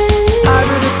 I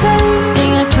do the same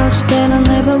Think I told you that I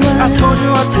never would. I told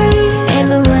you I'd take.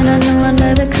 Even when I knew I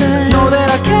never could Know that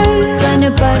I can't find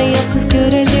nobody else as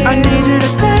good as you. I need you to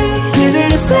stay, need you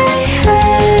to stay.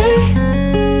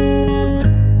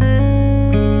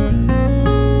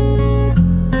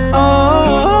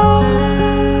 Oh,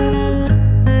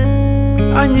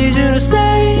 I need you to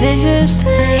stay. Need you to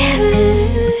stay.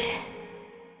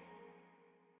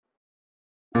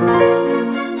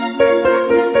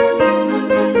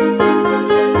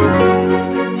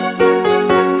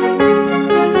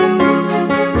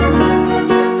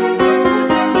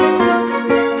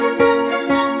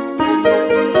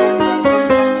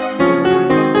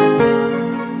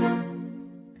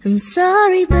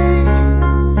 sorry, but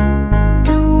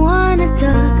don't wanna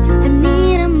talk. I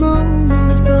need a moment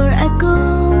before I go.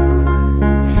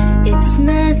 It's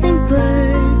nothing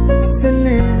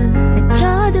personal. I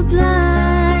draw the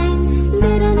blinds.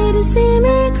 They don't need to see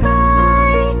me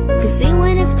cry, 'cause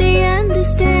even if they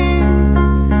understand,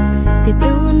 they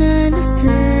don't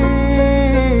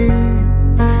understand.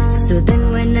 So then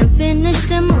when I'm finished,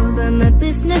 I'm all about my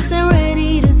business. I'm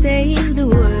ready to save the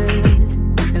world.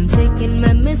 I'm taking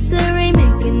my misery,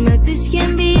 making my peace can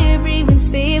be everyone's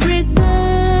favorite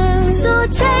girl. So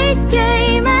take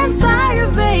aim and fire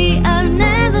away. I've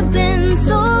never been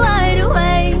so wide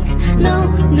awake. No,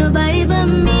 nobody but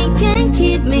me can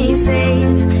keep me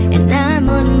safe, and I'm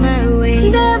on my way.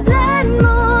 The blood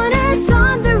moon is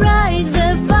on the rise, the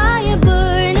fire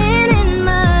burning in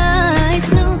my eyes.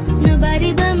 No, nobody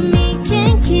but me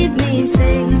can keep me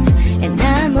safe, and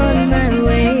I'm on my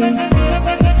way.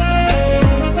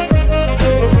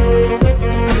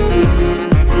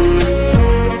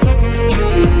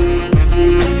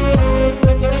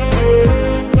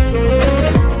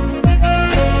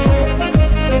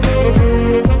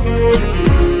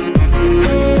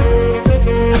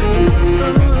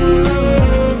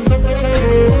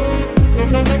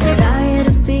 Tired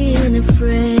of being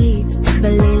afraid,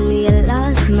 but lately I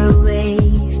lost my way.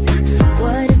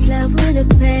 What is love with the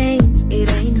pain? It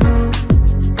ain't hope.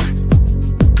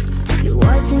 You're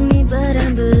watching me, but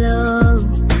I'm below.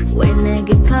 When I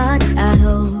get caught, I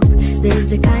hope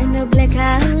there's a kind of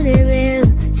blackout that will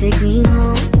take me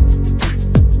home.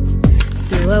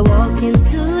 So I walk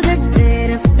into the dead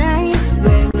of night,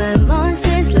 where my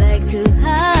monsters like to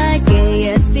hide.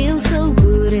 Chaos feels so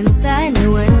good inside, no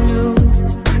one knows.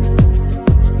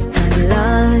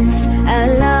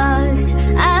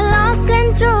 I lost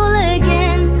control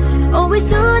again. Always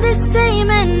do the same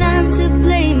and I'm to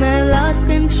blame. I lost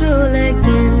control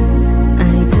again.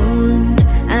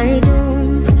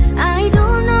 I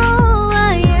don't know who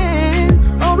I am.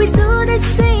 Always do the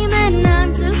same and I'm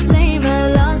to blame. I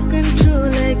lost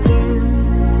control again.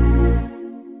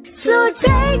 So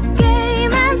take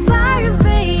aim and fire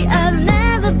away. I've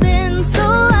never been so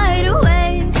wide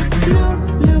awake. No,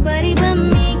 nobody but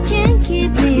me can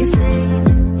keep me safe,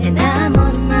 and I'm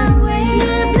on my way.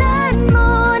 The blood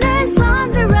moon is on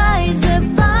the rise, the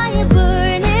fire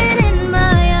burning in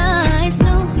my eyes.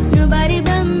 No, nobody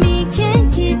but me can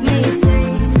keep me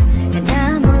safe, and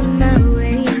I'm on my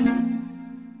way.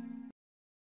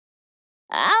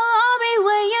 I love it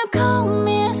when you call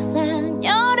me a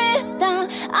señorita.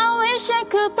 I wish I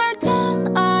could pretend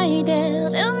I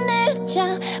didn't need ya,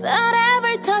 but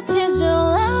every touch is your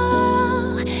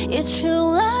love. It's true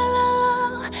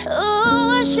love.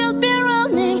 Ooh, I should be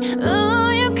running. Ooh,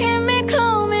 you keep me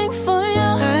coming for you.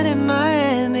 And in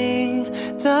Miami,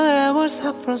 the air was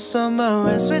hot from summer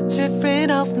and sweat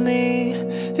dripping off me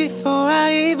before I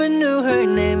even knew her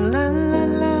name. La la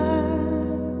la.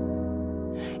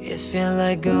 It felt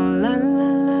like oh la la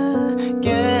la,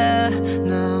 yeah,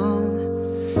 no.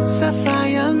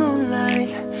 Sapphire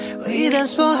moonlight, we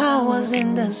danced for hours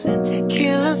in the sun.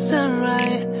 Tequila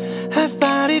sunrise, her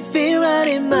body feel right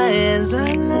in my hands. La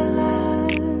la la.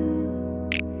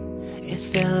 It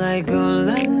felt like oh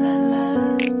la la la,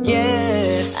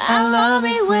 yeah. I love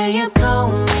it when you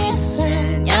call me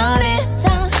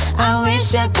señorita. I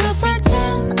wish I could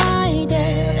pretend I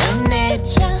didn't need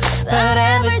ya, but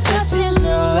every touch is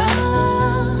your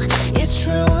love. It's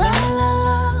true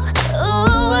love.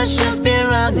 Ooh, I should be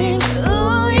running.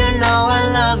 Ooh, you know I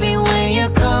love it when you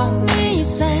call me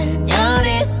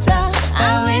señorita.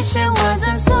 I wish it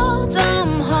wasn't so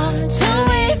damn hard to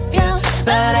leave ya,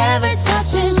 but every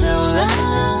touch is true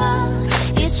love.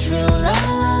 It's true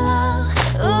love.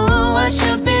 Ooh, I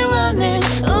should be running.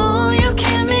 Ooh, you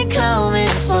keep me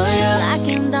coming for you. Like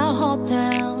in the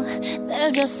hotel,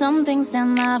 there's just some things that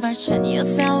never change. You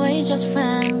say we just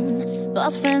friends,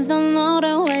 but friends don't know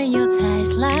the way you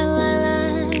taste. La la la.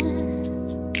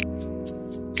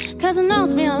 'Cause I know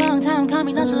it's been a long time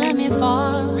coming, don't you let me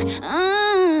fall.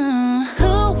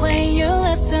 The way you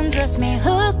lips and dress me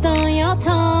hooked on your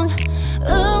tongue.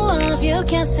 Ooh, love you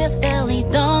can't sit steadily,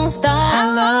 don't stop. I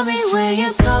love it when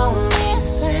you call me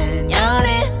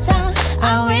señorita.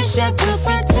 I wish I could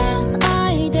pretend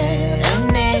I didn't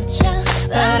need ya,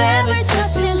 but every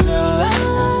touch is true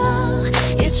love.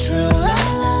 It's true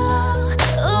love.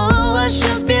 Ooh, I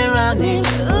should be running.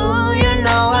 Ooh, you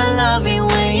know I love it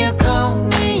when you call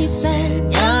me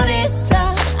señorita.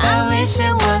 I wish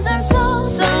it wasn't so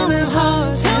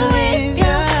hard to leave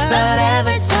ya, but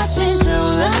every touch is true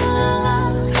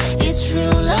love. It's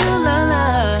true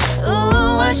love.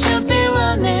 Ooh, I should be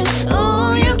running.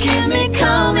 Ooh, you keep me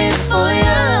coming for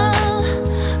you.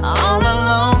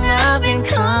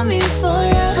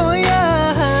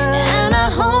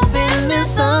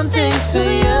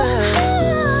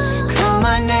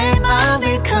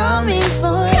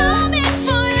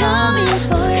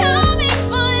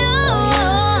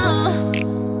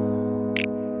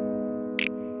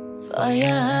 Oh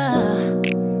yeah.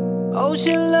 Oh,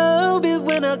 she love it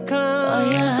when I come. Oh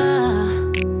yeah.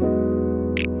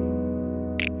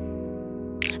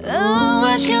 Oh,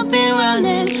 I should be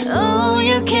running. Oh,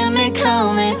 you keep me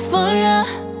coming for ya.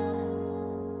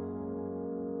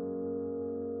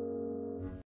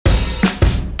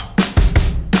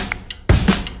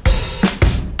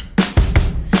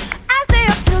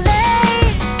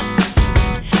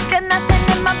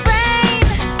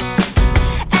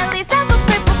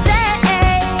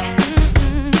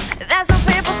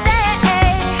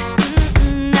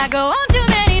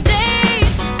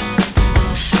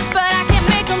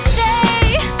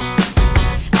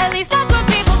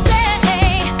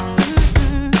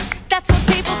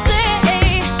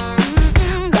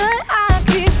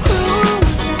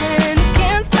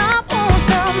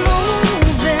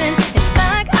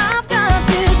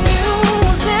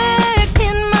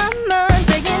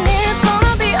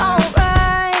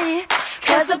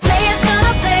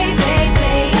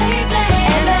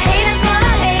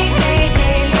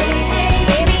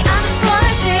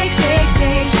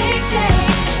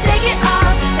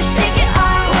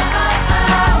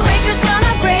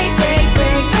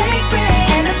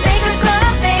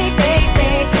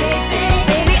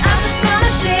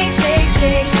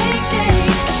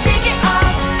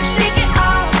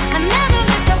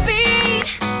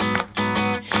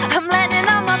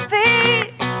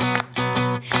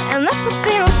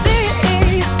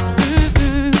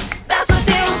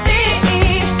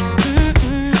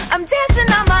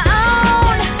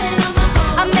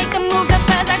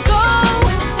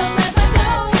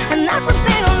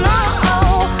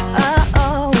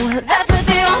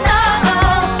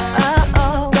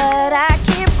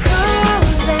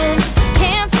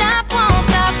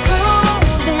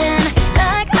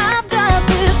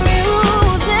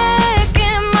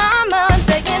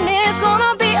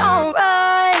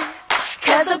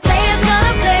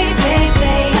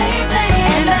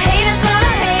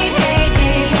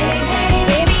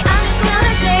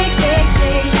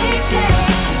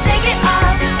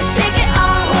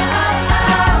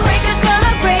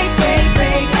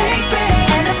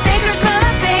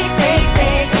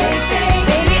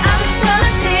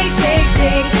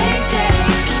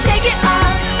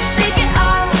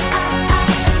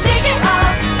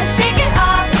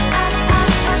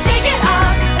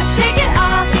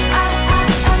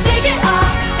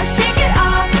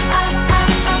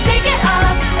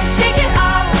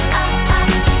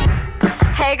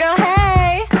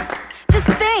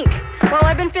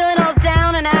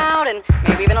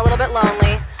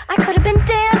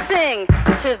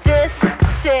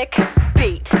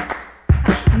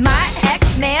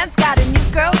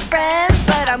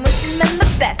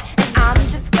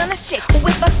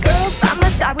 With my girls by my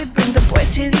side, we bring the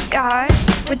boys to the yard.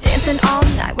 We're dancing all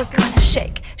night, we're gonna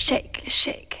shake, shake,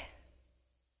 shake.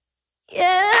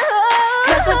 Yeah.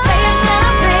 'Cause the players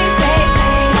gonna play, play,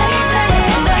 play, play.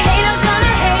 And the haters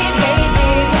gonna hate, hate,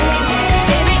 hate, hate, hate.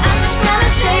 Baby, I'm just gonna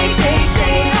shake, shake,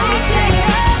 shake, shake, shake.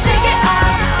 Shake it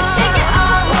off, shake it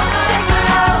off, shake it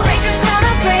off. Breakers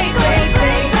gonna break, break,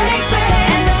 break, break, break.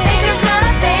 And the haters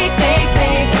gonna fake, fake,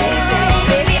 fake, fake, fake.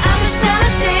 Baby, I'm just gonna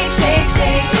shake, shake,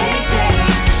 shake, shake, shake.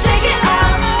 Shake it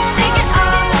off, shake it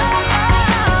off.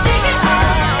 Shake it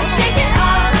off, shake it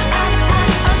off.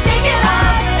 Shake it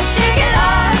off, shake it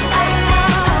off.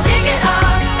 Shake it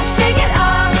off, shake it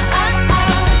off.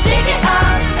 Shake it off,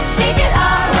 shake it off. Shake it off, shake it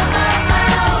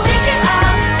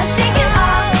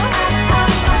off.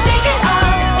 Shake it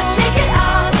off, shake it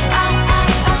off.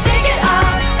 Shake it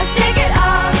off, shake it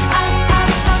off.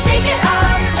 Shake it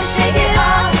off, shake it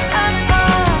off.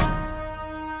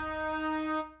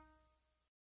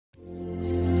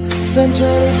 Spent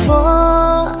 24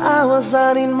 hours,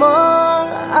 I need more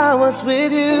hours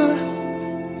with you.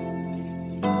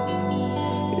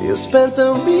 You spent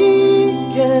the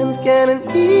weekend getting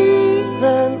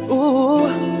even, ooh.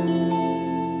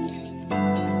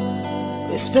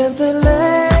 We spent the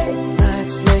late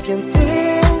nights making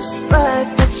things right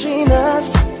between us.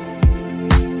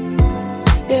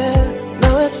 Yeah,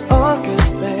 now it's all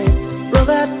good, babe. Roll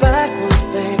that backward,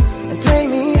 babe, and play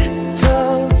me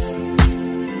close.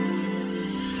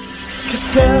 'Cause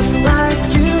girls like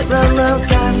you run round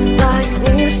guys like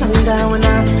me to sundown. When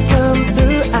I come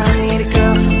through, I need a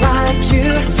girl like you.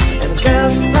 And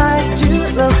girls like you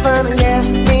love fun, yeah,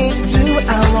 me too.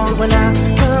 I want when I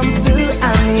come through,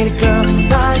 I need a girl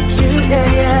like you, yeah,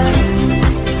 yeah.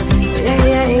 Yeah,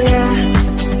 yeah, yeah.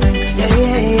 Yeah,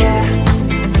 yeah, yeah.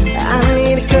 I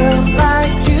need a girl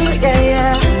like you, yeah,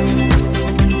 yeah.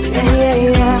 Yeah, yeah,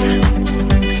 yeah.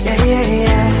 Yeah, yeah,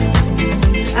 yeah.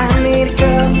 I need a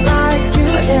girl like you,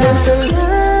 yeah. I spent the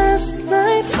last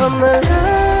night on the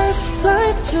last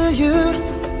to you.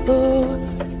 Ooh,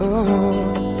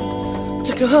 ooh.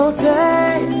 Took a whole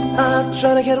day up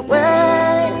trying to get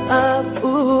way up.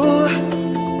 Ooh,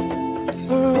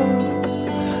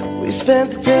 we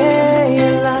spent the day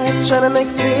in life trying to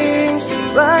make things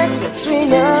right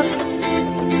between us.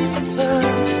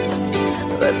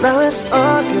 But now it's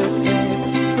all good,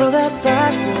 babe. Roll that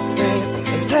back, babe,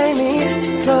 and play me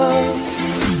close.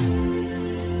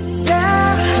 Yeah,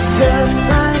 'cause girls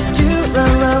like you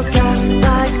run round guys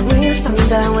like me to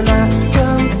sundown. When I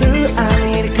come through, I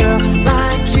need a girl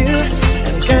like you.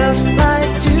 And girls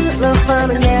like you love fun,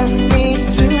 and yeah, me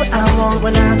too. I want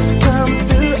when I come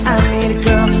through, I need a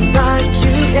girl like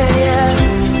you. Yeah, yeah,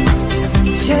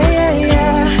 yeah, yeah,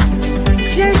 yeah,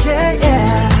 yeah, yeah,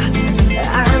 yeah.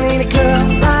 I need a girl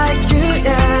like you,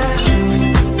 yeah,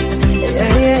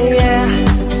 yeah, yeah, yeah,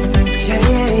 yeah,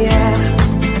 yeah, yeah.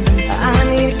 I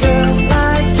need a girl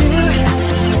like you.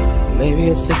 Maybe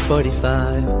it's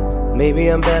 6:45, maybe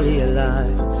I'm barely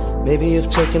alive. Maybe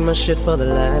you've taken my shit for the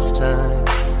last time.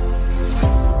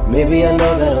 Maybe I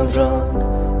know that I'm drunk,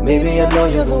 maybe I know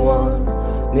you're the one.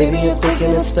 Maybe you're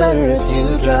thinking it's better if you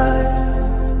drive.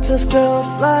 'Cause girls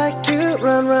like you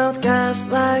run round guys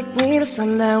like me to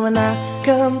sundown. When I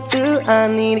come through, I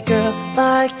need a girl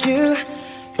like you.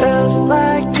 Girls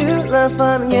like you love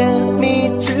fun, yeah, me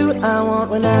too. I want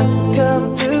when I come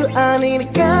through, I need a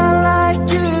girl like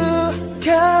you.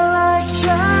 Girl like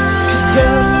you. 'Cause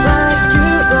girls like you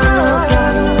run round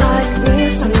guys like me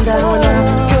to sundown. When I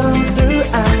come through,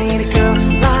 I need a girl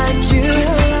like you.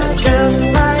 Girls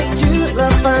like you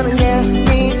love fun, yeah,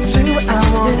 me too. I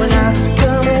want when I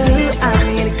come through, I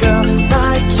need a girl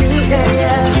like you. Yeah,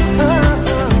 yeah,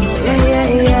 yeah, yeah,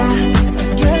 yeah.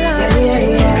 Girl like yeah,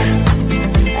 yeah, yeah.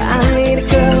 I need a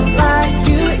girl like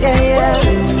you. Yeah, yeah,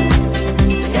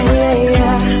 yeah, yeah,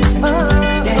 yeah,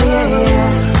 yeah, yeah,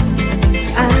 yeah.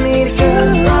 I need a girl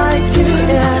like you.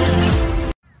 Yeah.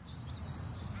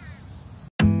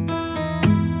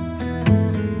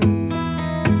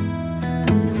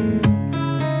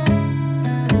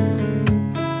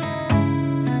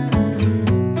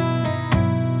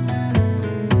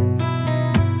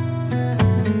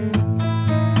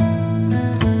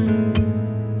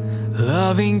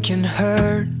 Loving can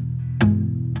hurt.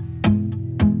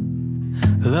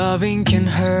 Loving can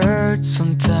hurt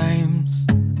sometimes,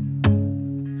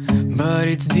 but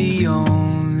it's the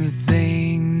only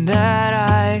thing that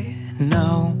I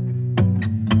know.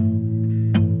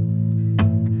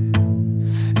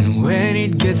 And when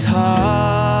it gets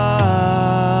hard,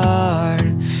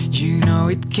 you know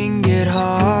it can get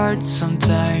hard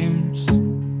sometimes.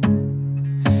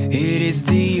 It is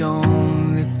the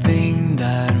only thing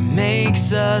that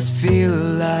makes us feel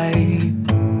alive.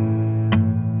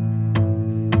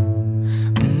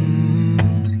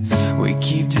 We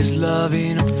keep this love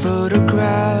in a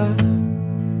photograph.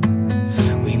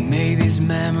 We make these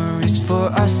memories for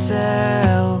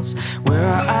ourselves, where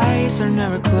our eyes are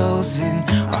never closing,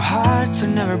 our hearts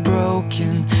are never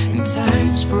broken, and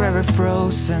time's forever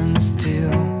frozen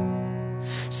still.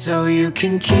 So you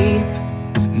can keep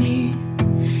me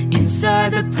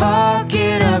inside the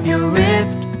pocket of your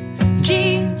ripped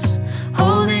jeans,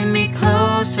 holding me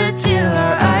closer till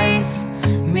our eyes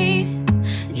meet.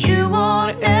 You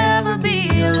won't ever be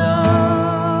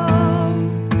alone.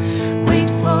 Wait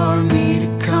for me to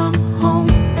come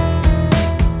home.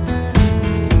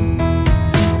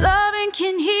 Loving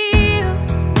can heal.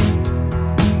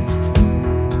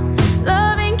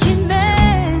 Loving can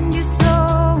mend your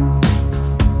soul.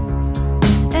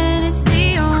 And it's the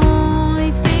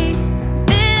only thing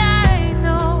that I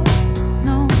know.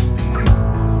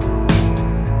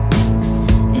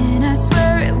 And I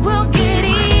swear it will get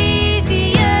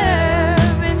easier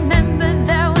and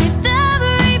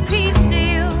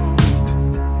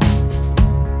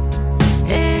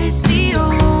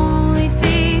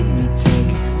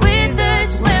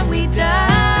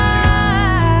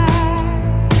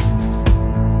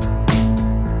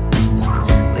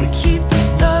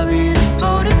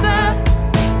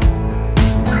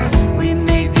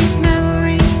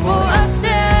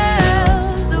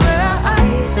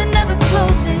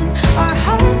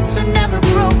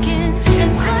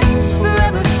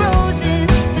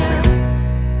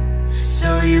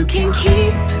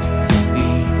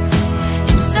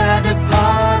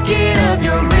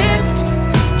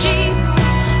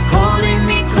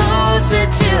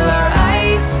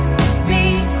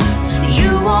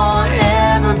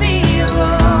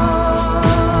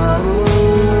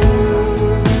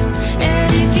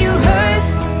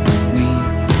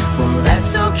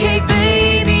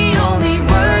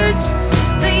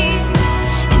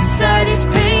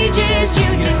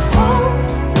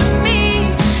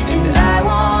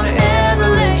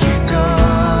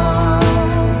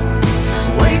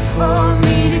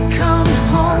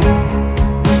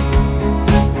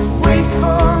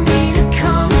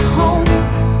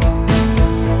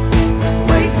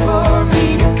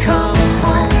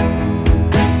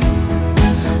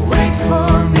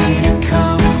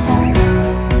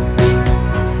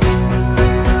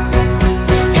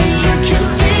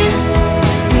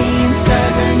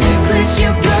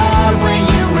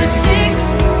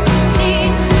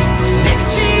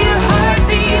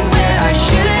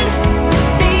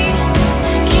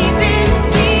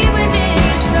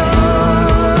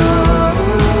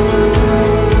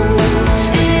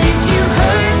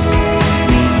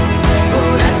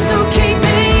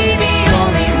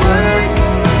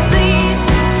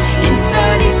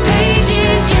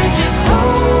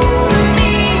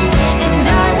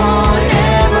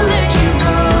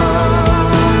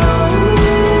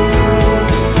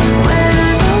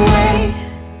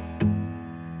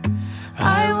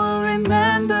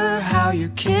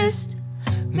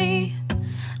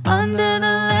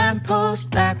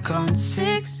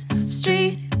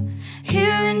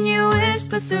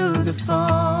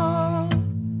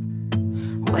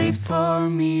wait for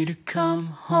me to come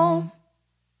home.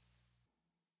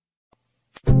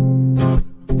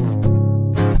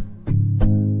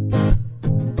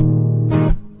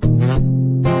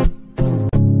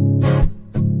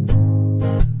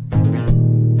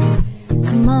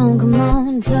 Come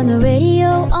on, turn the radio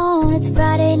on. It's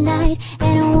Friday night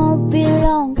and it won't be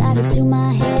long. Gotta do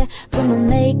my hair, put my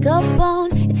makeup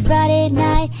on. It's Friday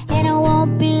night and it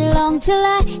won't be long till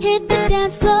I hit the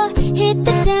dance floor, hit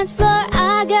the dance floor.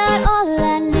 I got all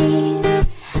I need.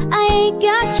 I ain't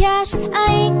got cash,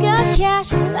 I ain't got cash,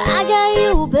 but I got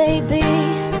you, baby.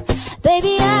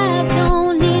 Baby, I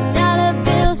don't need dollar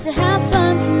bills to have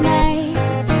fun tonight.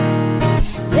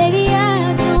 Baby,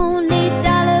 I don't need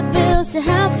dollar bills to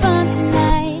have fun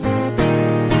tonight.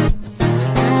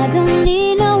 I don't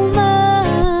need no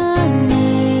money,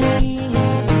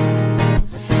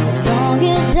 as long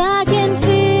as I can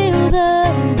feel the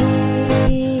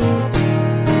beat.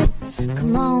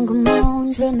 Come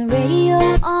on, turn the radio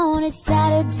on. It's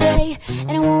Saturday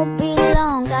and it won't be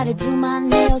long. Gotta do my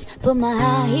nails, put my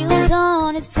high heels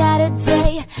on. It's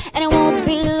Saturday and it won't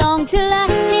be long till I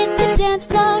hit the dance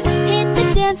floor, hit the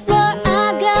dance floor.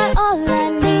 I got all I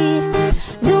need.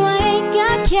 No, I ain't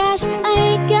got cash, I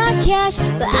ain't got cash,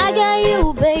 but I got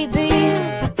you, baby.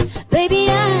 Baby,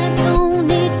 I don't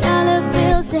need dollar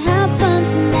bills to have fun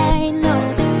tonight, no.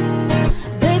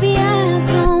 Baby, I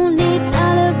don't need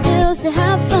dollar bills to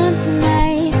have fun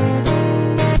tonight.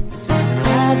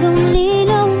 I don't need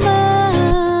no money,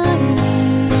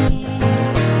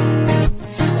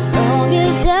 as long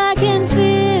as I can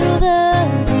feel the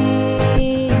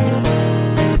beat.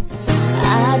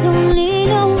 I don't need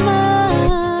no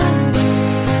money,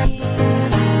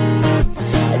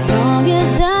 as long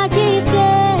as I keep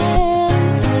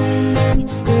dancing,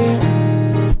 yeah.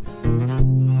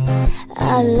 I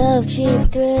love cheap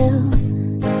thrills,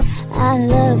 I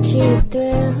love cheap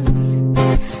thrills,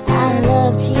 I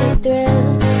love cheap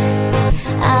thrills,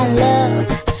 I love.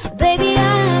 Baby, I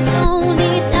don't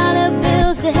need dollar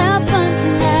bills to have fun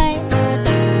tonight.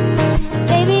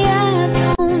 Baby, I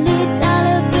don't need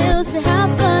dollar bills to have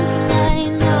fun tonight,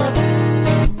 no.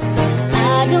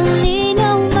 I don't need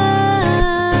no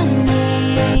money,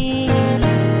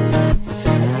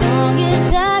 as long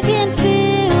as I can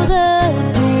feel the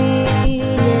beat,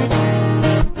 yeah.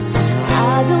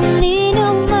 I don't need no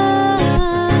money,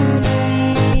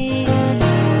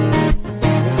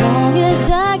 as long as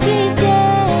I keep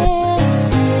dancing.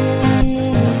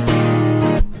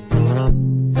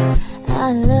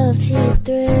 I love cheap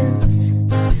thrills,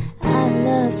 I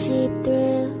love cheap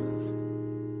thrills.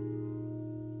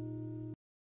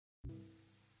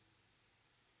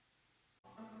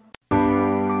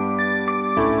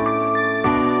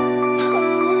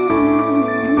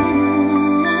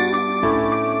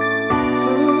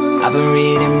 I've been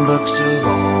reading books of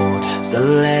old, the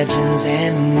legends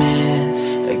and the myths,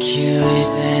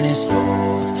 Achilles and his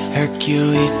gold,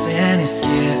 Hercules and his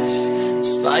gifts,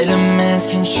 Spider-Man's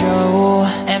control,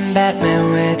 and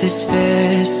Batman with his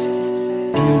fists.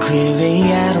 And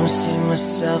clearly I don't see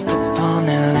myself upon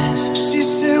that list. She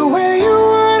said, where you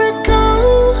wanna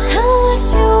go? How much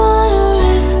you wanna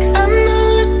risk? I'm not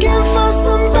looking for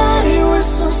somebody with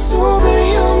some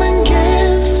superhuman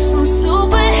gifts, Some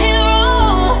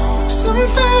superhero, some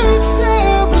fairy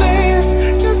tale bliss,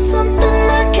 just something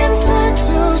I can turn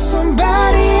to,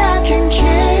 somebody I can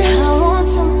kiss. I want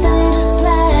something just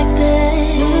like this.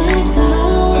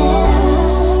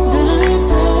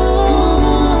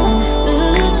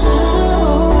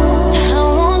 I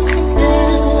want something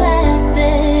just like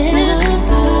this.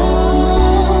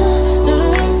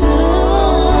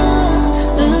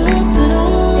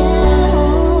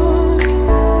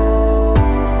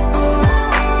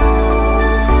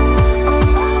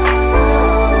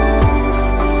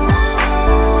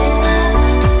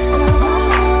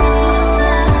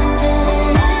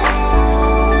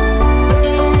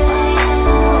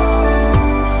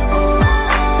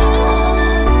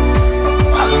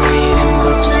 I've been reading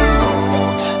books of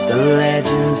old, the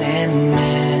legends and the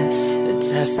myths, the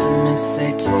testaments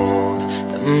they told,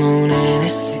 the moon and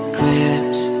its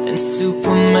eclipse, and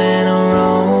Superman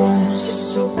arose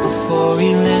just so before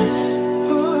he lives.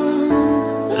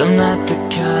 But I'm not the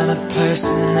kind of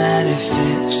person that it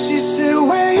fits. She said,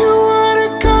 where you wanna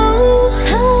go?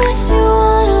 How much you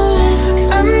wanna risk?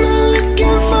 I'm not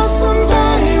looking for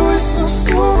somebody with some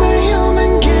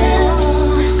superhuman gifts,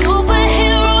 Some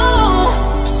superhero,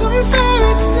 some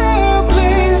fairy tale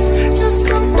bliss, just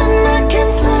something I can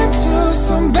turn to,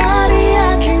 somebody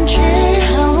I can kiss.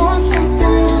 I want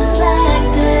something just like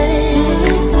this.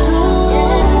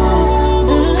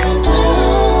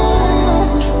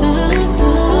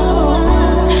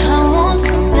 I want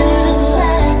something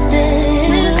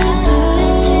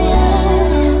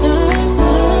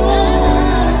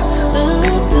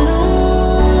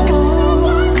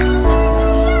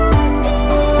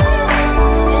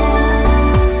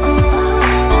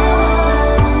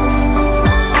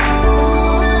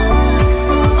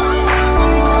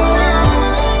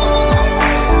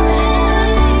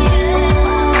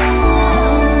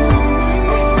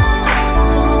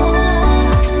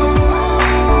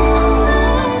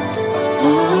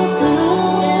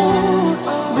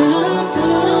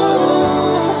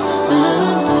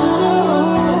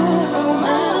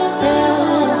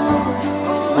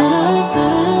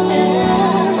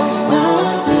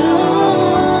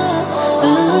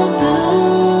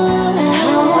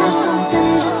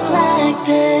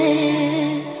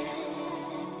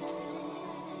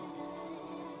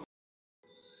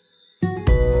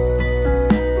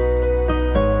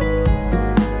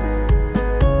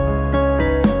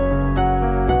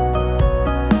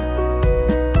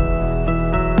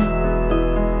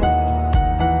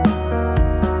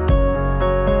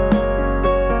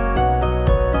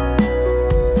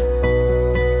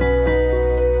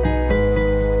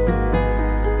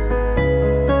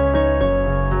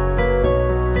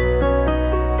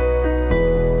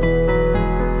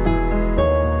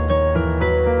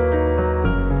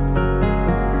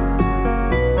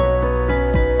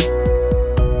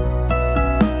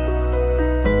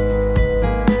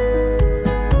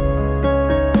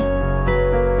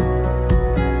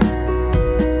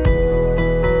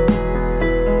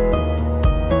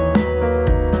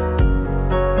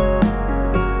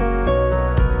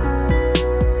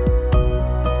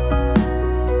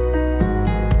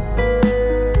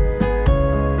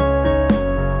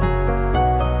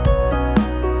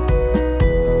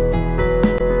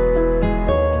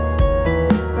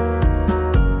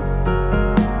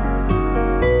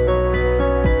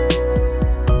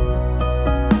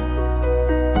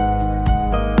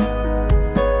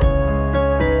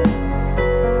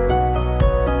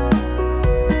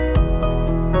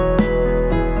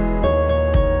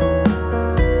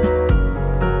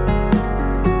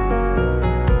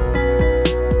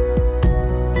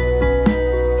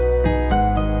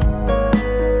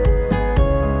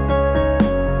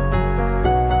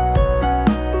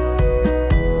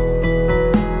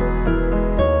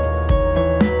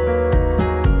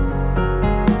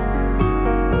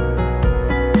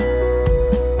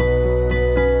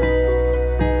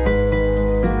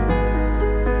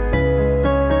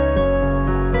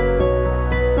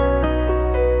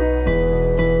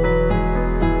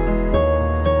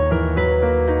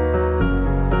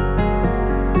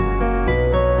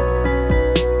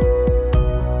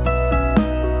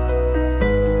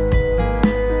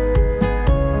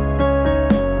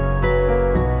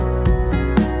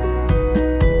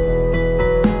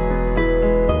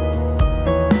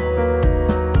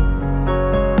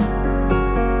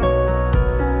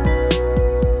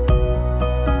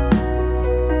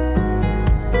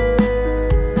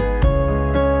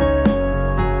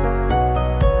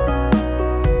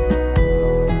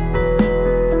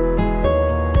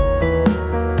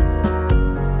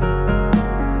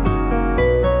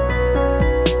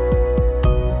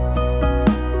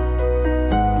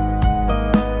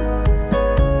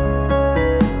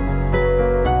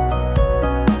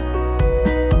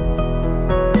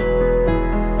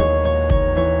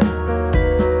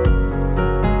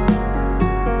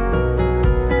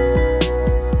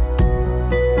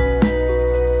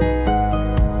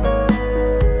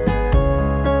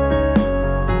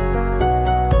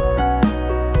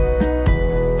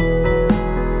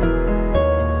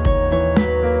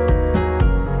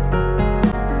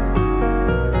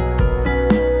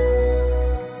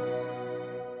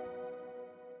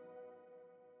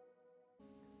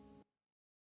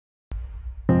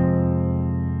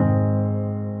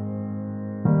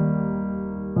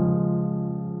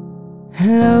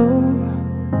Hello,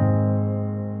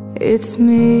 it's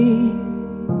me.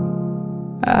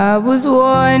 I was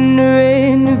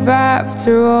wondering if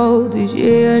after all these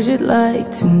years you'd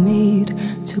like to meet,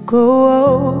 to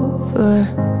go over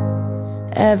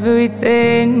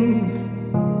everything.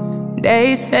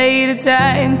 They say the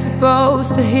time's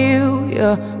supposed to heal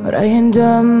you, but I ain't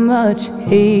done much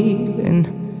healing.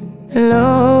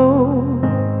 Hello,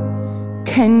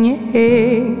 can you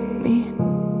hear me?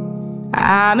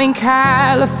 I'm in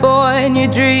California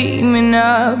dreaming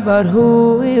about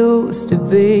who we used to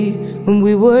be when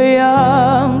we were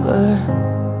younger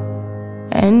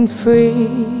and free.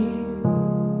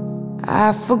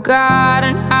 I've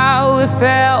forgotten how it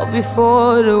felt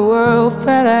before the world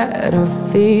fell at our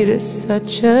feet. There's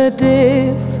such a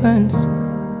difference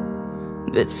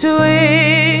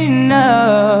between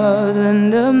us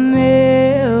and a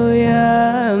million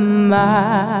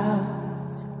miles.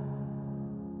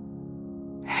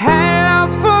 Hello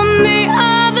from the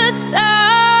other side.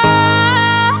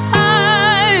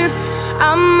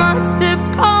 I must have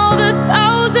called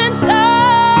 1,000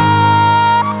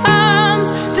 times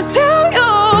to tell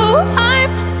you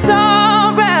I'm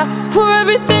sorry for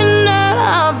everything that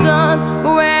I've done.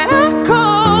 But when I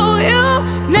call, you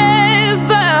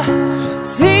never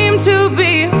seem to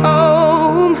be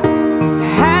home.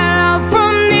 Hello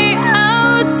from the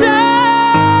outside.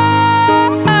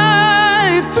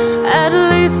 At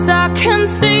least I can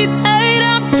see that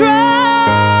I've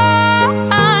tried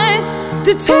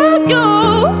to tell you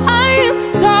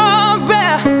I'm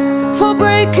sorry for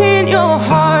breaking your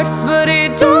heart, but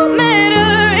it don't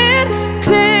matter, it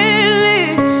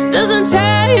clearly doesn't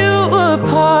tear you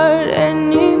apart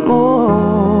anymore.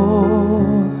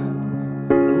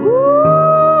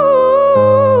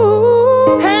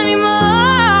 Ooh, anymore.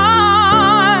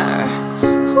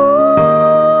 Ooh,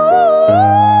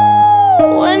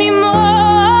 anymore.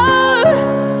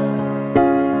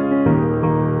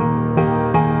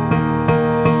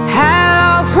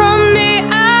 Hello from the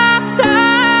outside.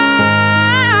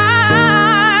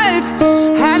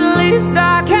 At least I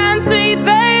can see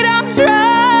that I've tried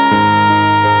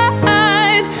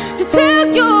to tell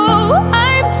you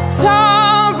I'm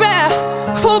sorry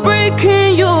for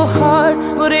breaking your heart,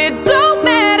 but it don't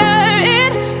matter,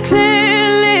 it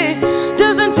clearly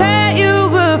doesn't tear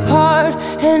you apart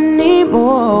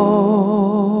anymore.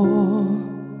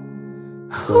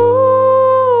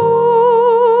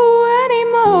 Ooh,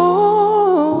 anymore.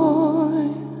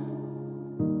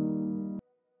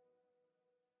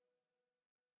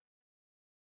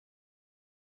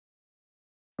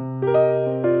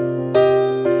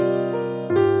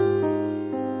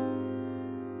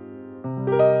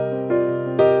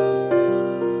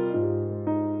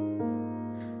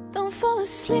 Don't fall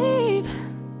asleep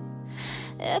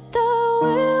at the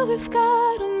wheel. We've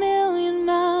got a million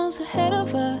miles ahead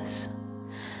of us,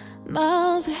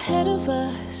 miles ahead of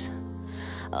us.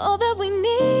 All that we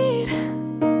need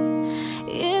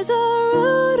is a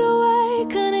rude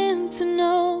awakening to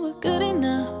know we're good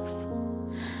enough,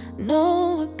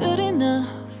 know we're good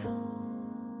enough.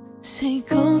 Say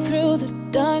go through the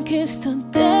darkest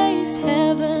of days,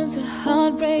 heaven's a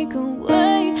heartbreak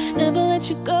away. Never let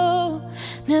you go,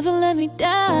 never let me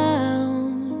down.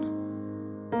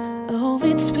 Oh,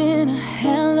 it's been a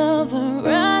hell of a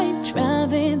ride,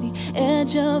 driving the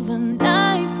edge of a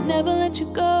knife. Never let you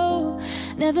go,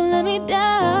 never let me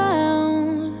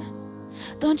down.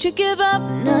 Don't you give up,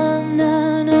 nah,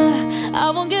 nah, nah.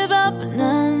 I won't give up,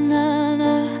 nah, nah,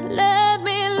 nah. Let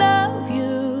me love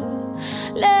you,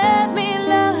 let me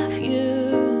love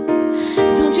you.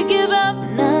 Don't you give up,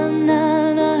 nah,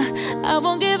 nah, nah. I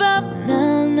won't give up,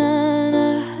 nah, nah,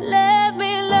 nah. Let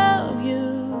me love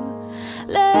you,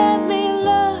 let me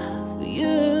love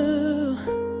you.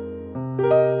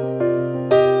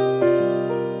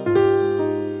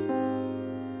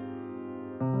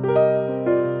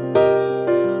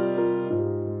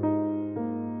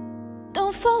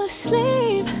 Don't fall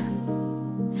asleep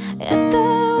at the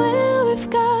wheel. We've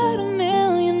got a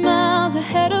million miles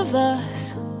ahead of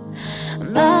us,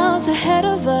 miles ahead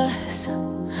of us.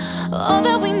 All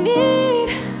that we need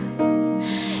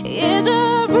is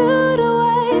a rude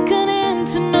awakening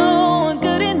to know we're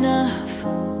good enough,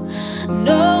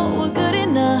 know we're good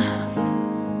enough.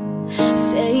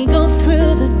 Say go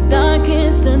through the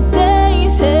darkest of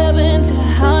days, heaven to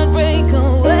heartbreak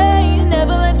away.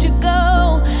 Never let you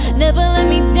go, never let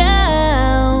me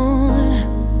down.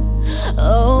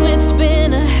 Oh, it's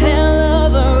been a hell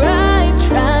of a ride,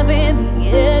 driving the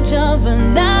edge of a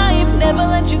knife. Never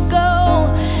let you go,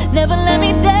 never let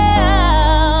me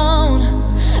down.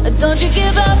 Don't you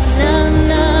give up, nah,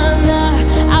 nah, nah.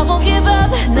 I won't give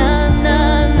up, nah,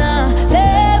 nah, nah.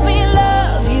 Let me love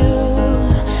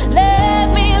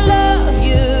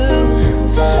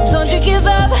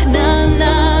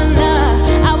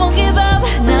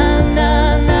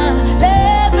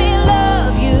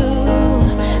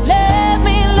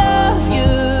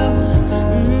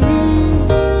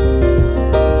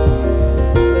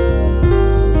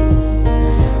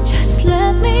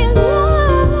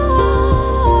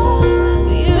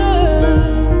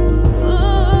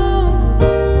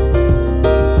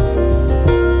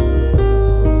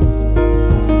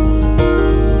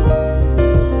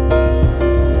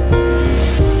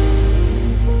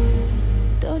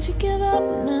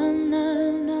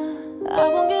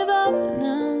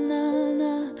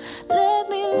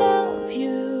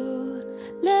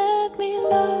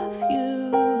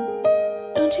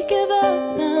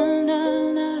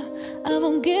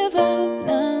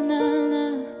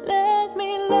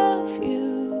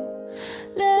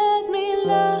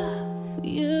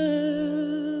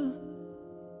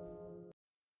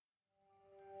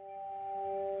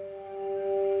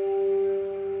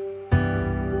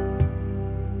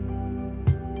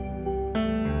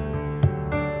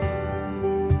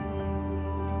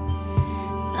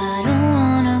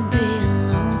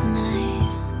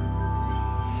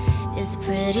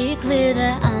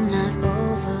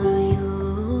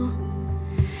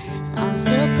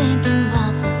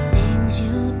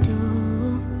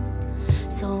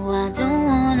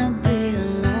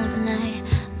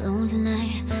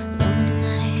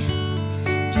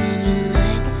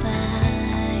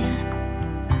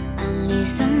need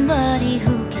somebody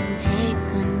who can take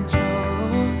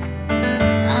control.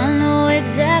 I know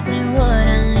exactly what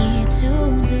I need to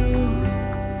do,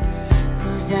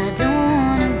 'cause I don't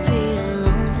wanna be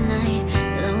alone tonight,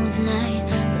 alone tonight,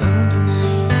 alone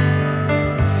tonight.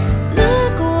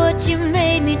 Look what you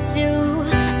made me do.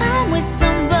 I'm with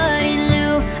somebody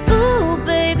new. Ooh,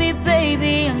 baby,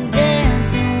 baby, I'm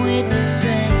dancing with a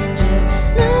stranger.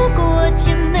 Look what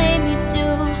you made me do.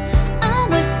 I'm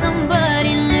with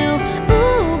somebody new.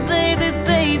 Ooh, baby,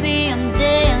 baby, I'm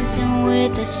dancing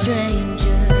with a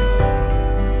stranger.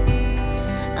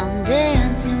 I'm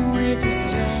dancing with a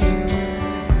stranger.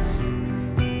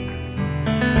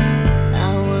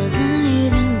 I wasn't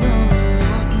even going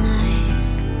out tonight,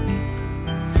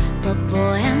 but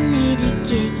boy, I need to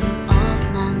get you off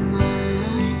my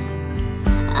mind.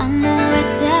 I know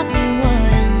exactly what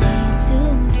I need to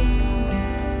do.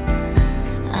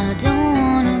 I don't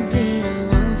wanna be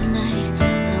alone tonight,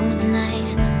 alone tonight,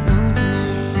 alone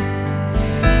tonight.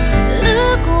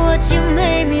 Look what you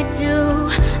made me do.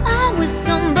 I'm with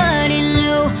somebody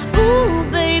new. Ooh,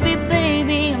 baby,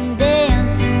 baby, I'm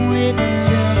dancing with a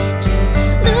stranger.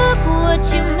 Look what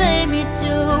you made me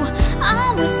do.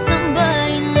 I'm with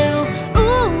somebody new.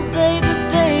 Ooh, baby,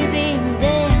 baby, I'm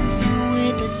dancing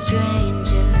with a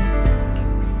stranger.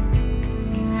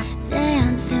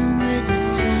 Dancing with a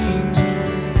stranger.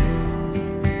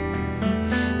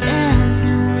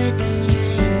 Dancing with a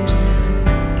stranger.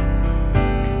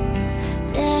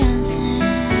 Dancing.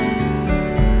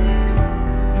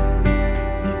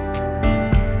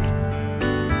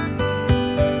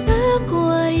 Look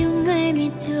what you made me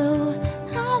do.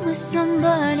 I'm with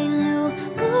somebody new.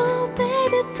 Ooh,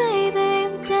 baby, baby,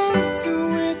 I'm dancing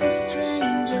with a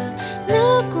stranger.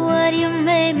 Look what you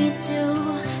made me do.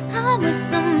 I'm with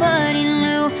somebody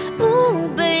new. Ooh,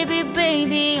 baby,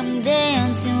 baby, I'm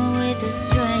dancing with a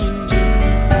stranger.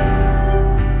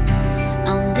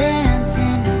 I'm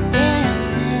dancing, I'm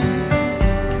dancing.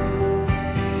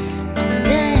 I'm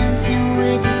dancing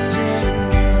with a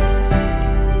stranger.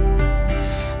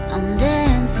 I'm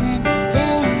dancing,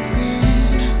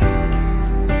 dancing.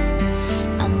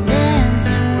 I'm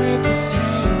dancing with a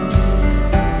stranger.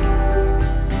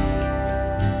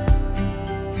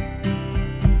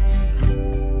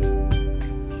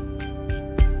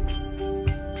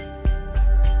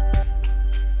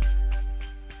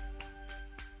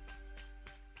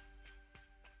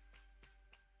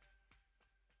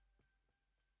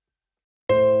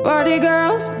 Party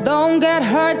girls, don't get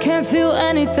hurt, can't feel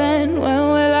anything. When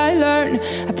will I learn?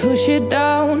 I push it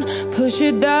down, push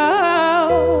it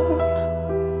down.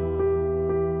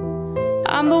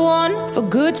 I'm the one for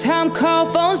good time call,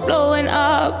 phones blowing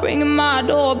up, ringing my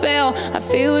doorbell. I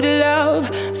feel the love,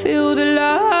 feel the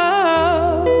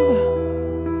love.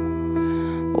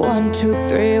 1, 2,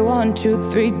 3, 1, 2,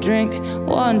 3, drink.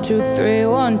 1, 2, 3,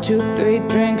 1, 2, 3,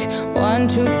 drink. 1,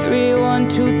 2, 3, 1,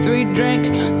 2, 3, drink.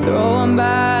 Throw 'em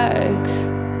back.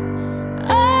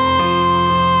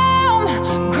 I'm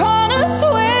gonna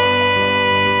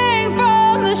swing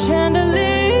from the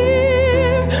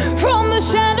chandelier, from the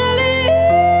chandelier.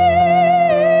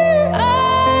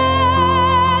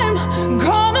 I'm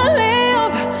gonna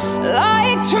live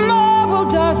like tomorrow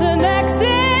doesn't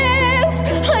exist,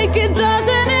 like it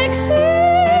doesn't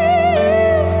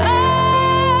exist.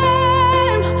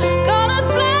 I'm gonna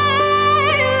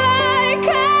fly like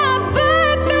a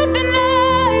bird through the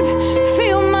night,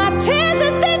 feel my tears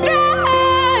as they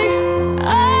dry.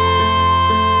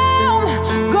 I'm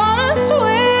gonna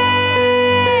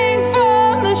swing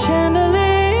from the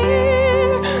chandelier,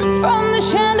 from the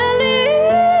chandelier.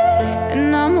 And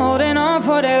I'm holding on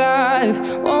for their life,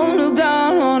 won't look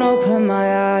down, won't open my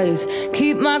eyes.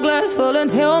 Keep my glass full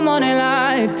until morning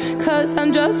light, 'cause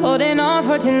I'm just holding on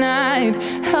for tonight.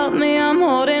 Help me, I'm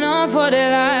holding on for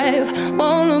their life.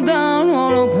 Won't look down,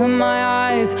 won't open my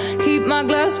eyes. Keep my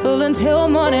glass full until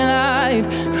morning light,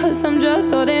 'cause I'm just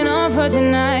holding on for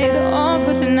tonight, on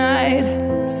for tonight.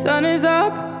 Sun is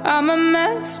up, I'm a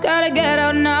mess, gotta get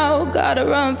out now, gotta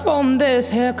run from this.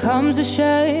 Here comes the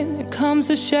shame, here comes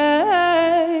the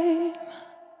shame.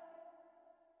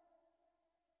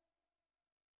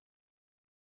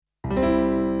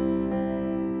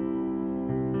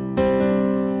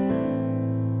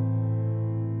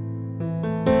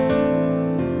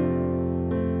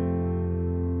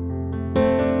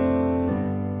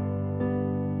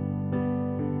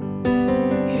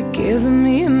 Giving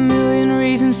me a million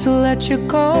reasons to let you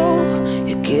go.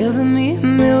 You're giving me a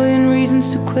million reasons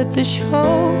to quit the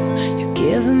show. You're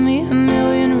giving me a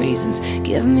million reasons.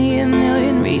 Give me a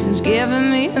million reasons. Giving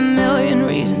me a million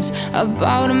reasons.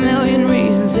 About a million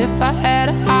reasons. If I had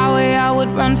a highway, I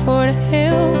would run for the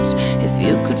hills. If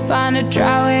you could find a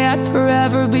dry way, I'd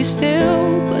forever be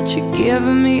still. But you're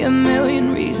giving me a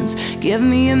million reasons, give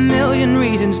me a million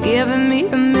reasons, giving me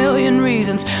a million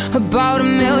reasons, about a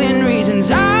million reasons.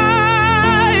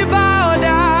 I bow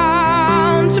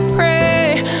down to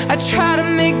pray, I try to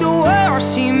make the world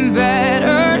seem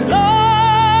better.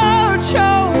 Lord,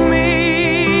 show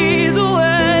me the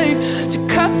way to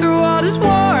cut through all this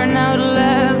worn out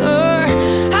leather.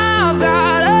 I've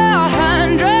got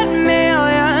 100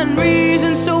 million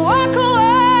reasons to walk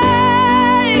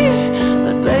away,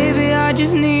 but baby, I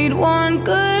just need one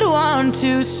good one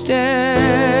to stay.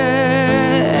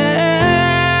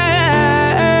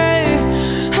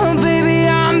 Oh baby,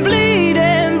 I'm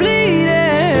bleeding, bleeding.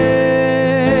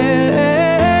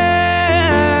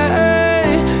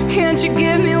 Can't you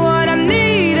give me what I'm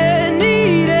needing,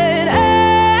 needing?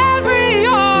 Every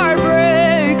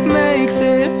heartbreak makes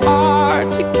it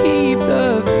hard to keep the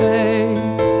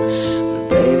faith, but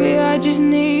baby, I just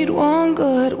need one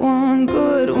good, one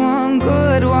good, one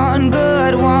good, one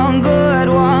good, one good,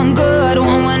 one good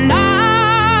one. When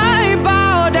I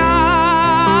bow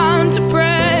down to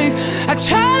pray, I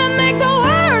try to make the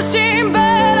world seem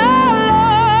better.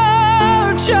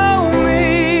 Lord, show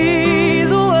me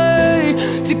the way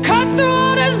to cut through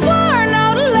all this worn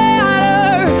out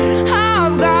leather.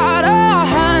 I've got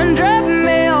 100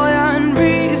 million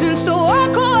reasons to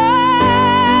walk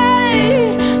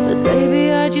away, but baby,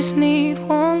 I just need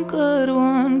one good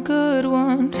one, good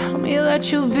one. Tell me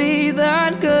that you'll be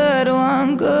that good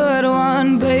one, good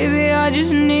one. Baby, I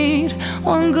just need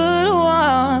one good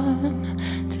one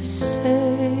to say.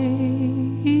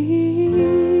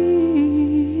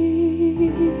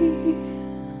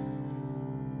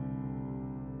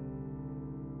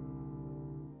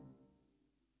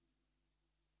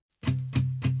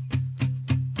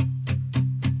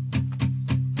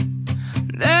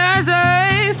 There's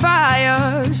a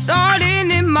fire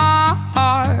starting in my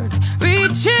heart,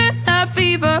 reaching a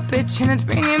fever pitch, and it's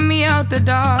bringing me out the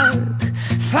dark.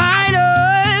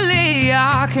 Finally,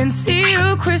 I can see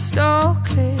you crystal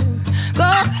clear. Go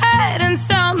ahead and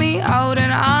sell me out,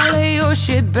 and I'll lay your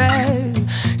shit bare.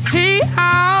 See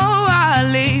how I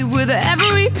leave with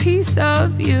every piece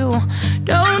of you.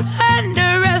 Don't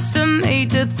underestimate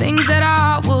the things that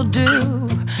I will do.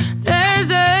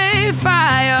 There's a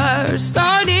fire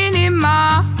starting in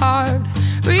my heart,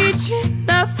 reaching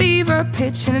a fever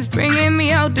pitch, and it's bringing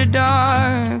me out the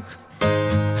dark.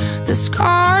 The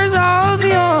scars of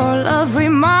your love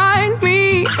remind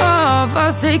me of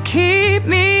us. They keep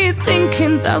me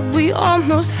thinking that we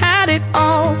almost had it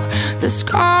all. The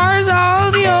scars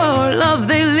of your love,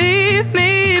 they leave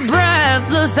me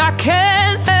breathless. I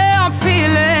can't help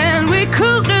feeling we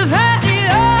could have had it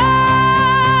all.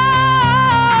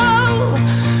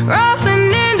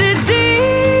 Rolling in the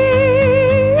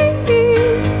deep,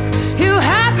 you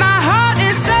had my heart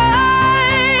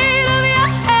inside of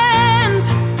your hands,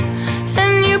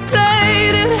 and you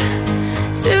played it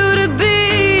to the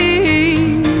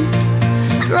beat.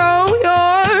 Throw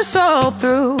your soul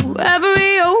through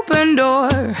every open door,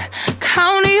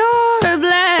 count your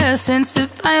blessings to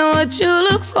find what you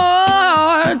look for.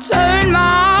 Turn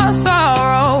my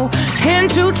sorrow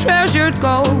into treasured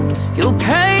gold. You'll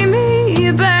pay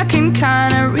me back in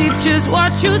kind and reap just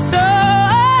what you sow.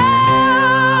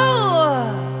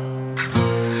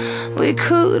 We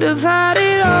could have had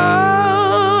it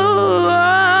all.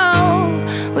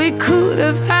 We could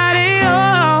have had it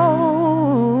all.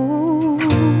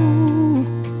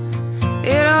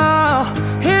 It all,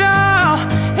 it all,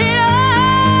 it all.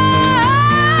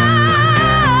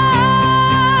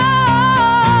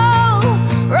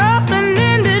 Rolling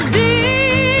in the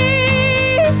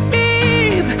deep,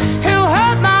 you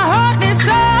held my heart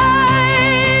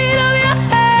inside of your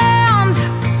hands,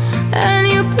 and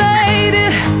you played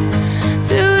it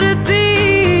to the beat.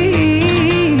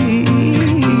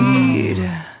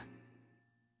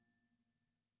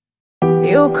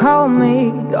 You call me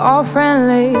all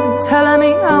friendly, telling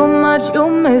me how much you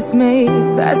miss me.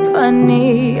 That's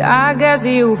funny, I guess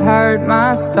you've heard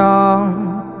my song.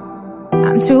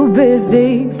 I'm too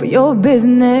busy for your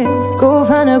business. Go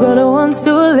find a girl who wants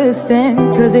to listen,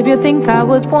 'cause if you think I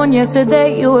was born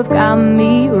yesterday, you have got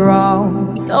me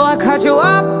wrong. So I cut you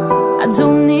off, I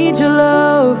don't need your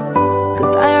love,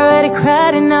 'cause I already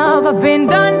cried enough. I've been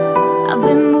done, I've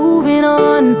been moving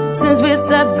on since we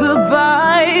said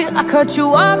goodbye. I cut you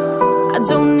off, I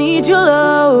don't need your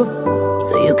love,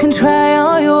 so you can try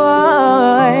all you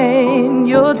want.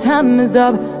 Your time is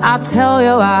up, I'll tell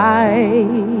you why.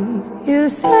 You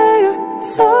say you're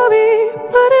sorry,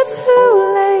 but it's too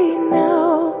late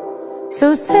now. So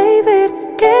save it,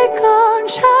 get gone,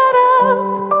 shut up.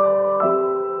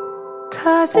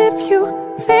 'Cause if you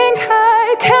think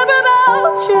I care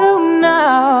about you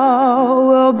now,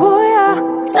 well boy, I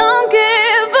don't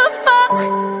give a fuck.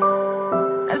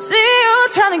 I see you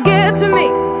trying to get to me,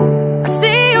 I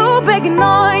see you begging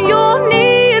on your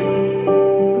knees.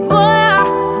 Boy, I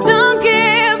don't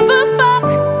give a fuck.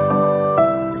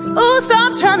 So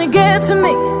stop trying to get to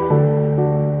me,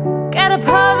 get up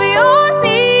off your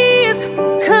knees.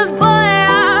 'Cause boy,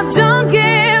 I don't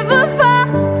give a fuck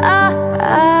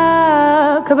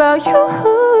about you.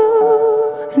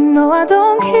 No, I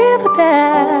don't give a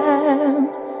damn.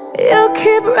 You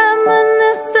keep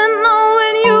reminiscing on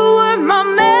when you were my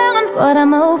man, but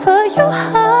I'm over you.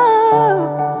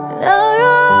 Now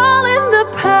you're all in the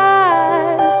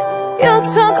past. You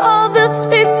took all the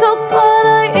sweet talk, but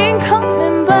I ain't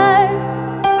coming back.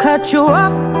 Cut you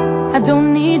off, I don't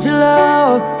need your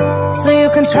love, so you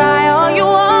can try all you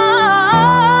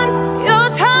want. Your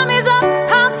time is up,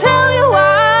 I'll tell you why.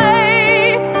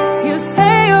 You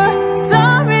say you're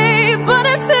sorry, but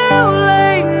it's too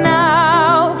late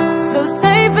now. So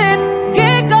save it,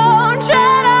 get going,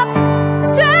 shut up.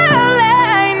 Too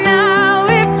late now.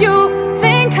 If you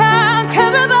think I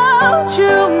care about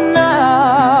you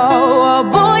now, oh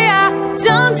boy, I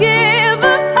don't give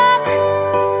a fuck.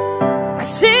 I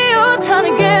see you trying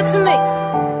to get to me,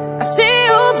 I see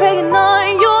you begging on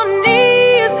your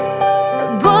knees.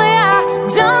 Boy, I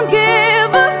don't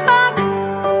give a fuck.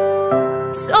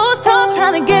 So stop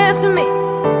trying to get to me,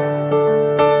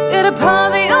 get up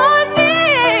on your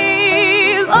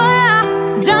knees. Boy, I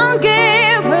don't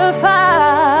give a fuck.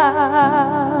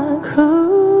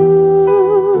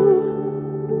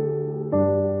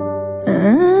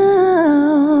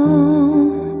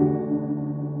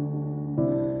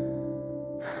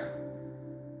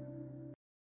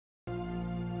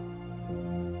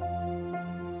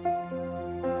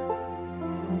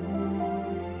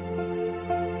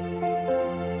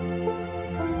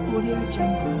 Audio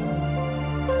Jungle.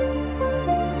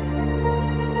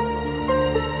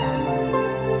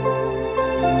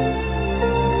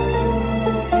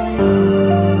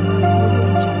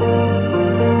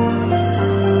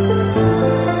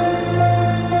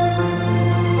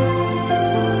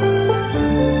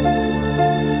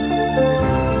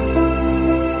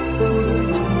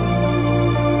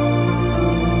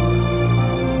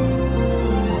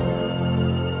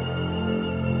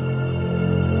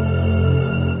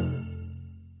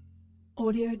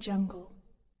 Audio Jungle.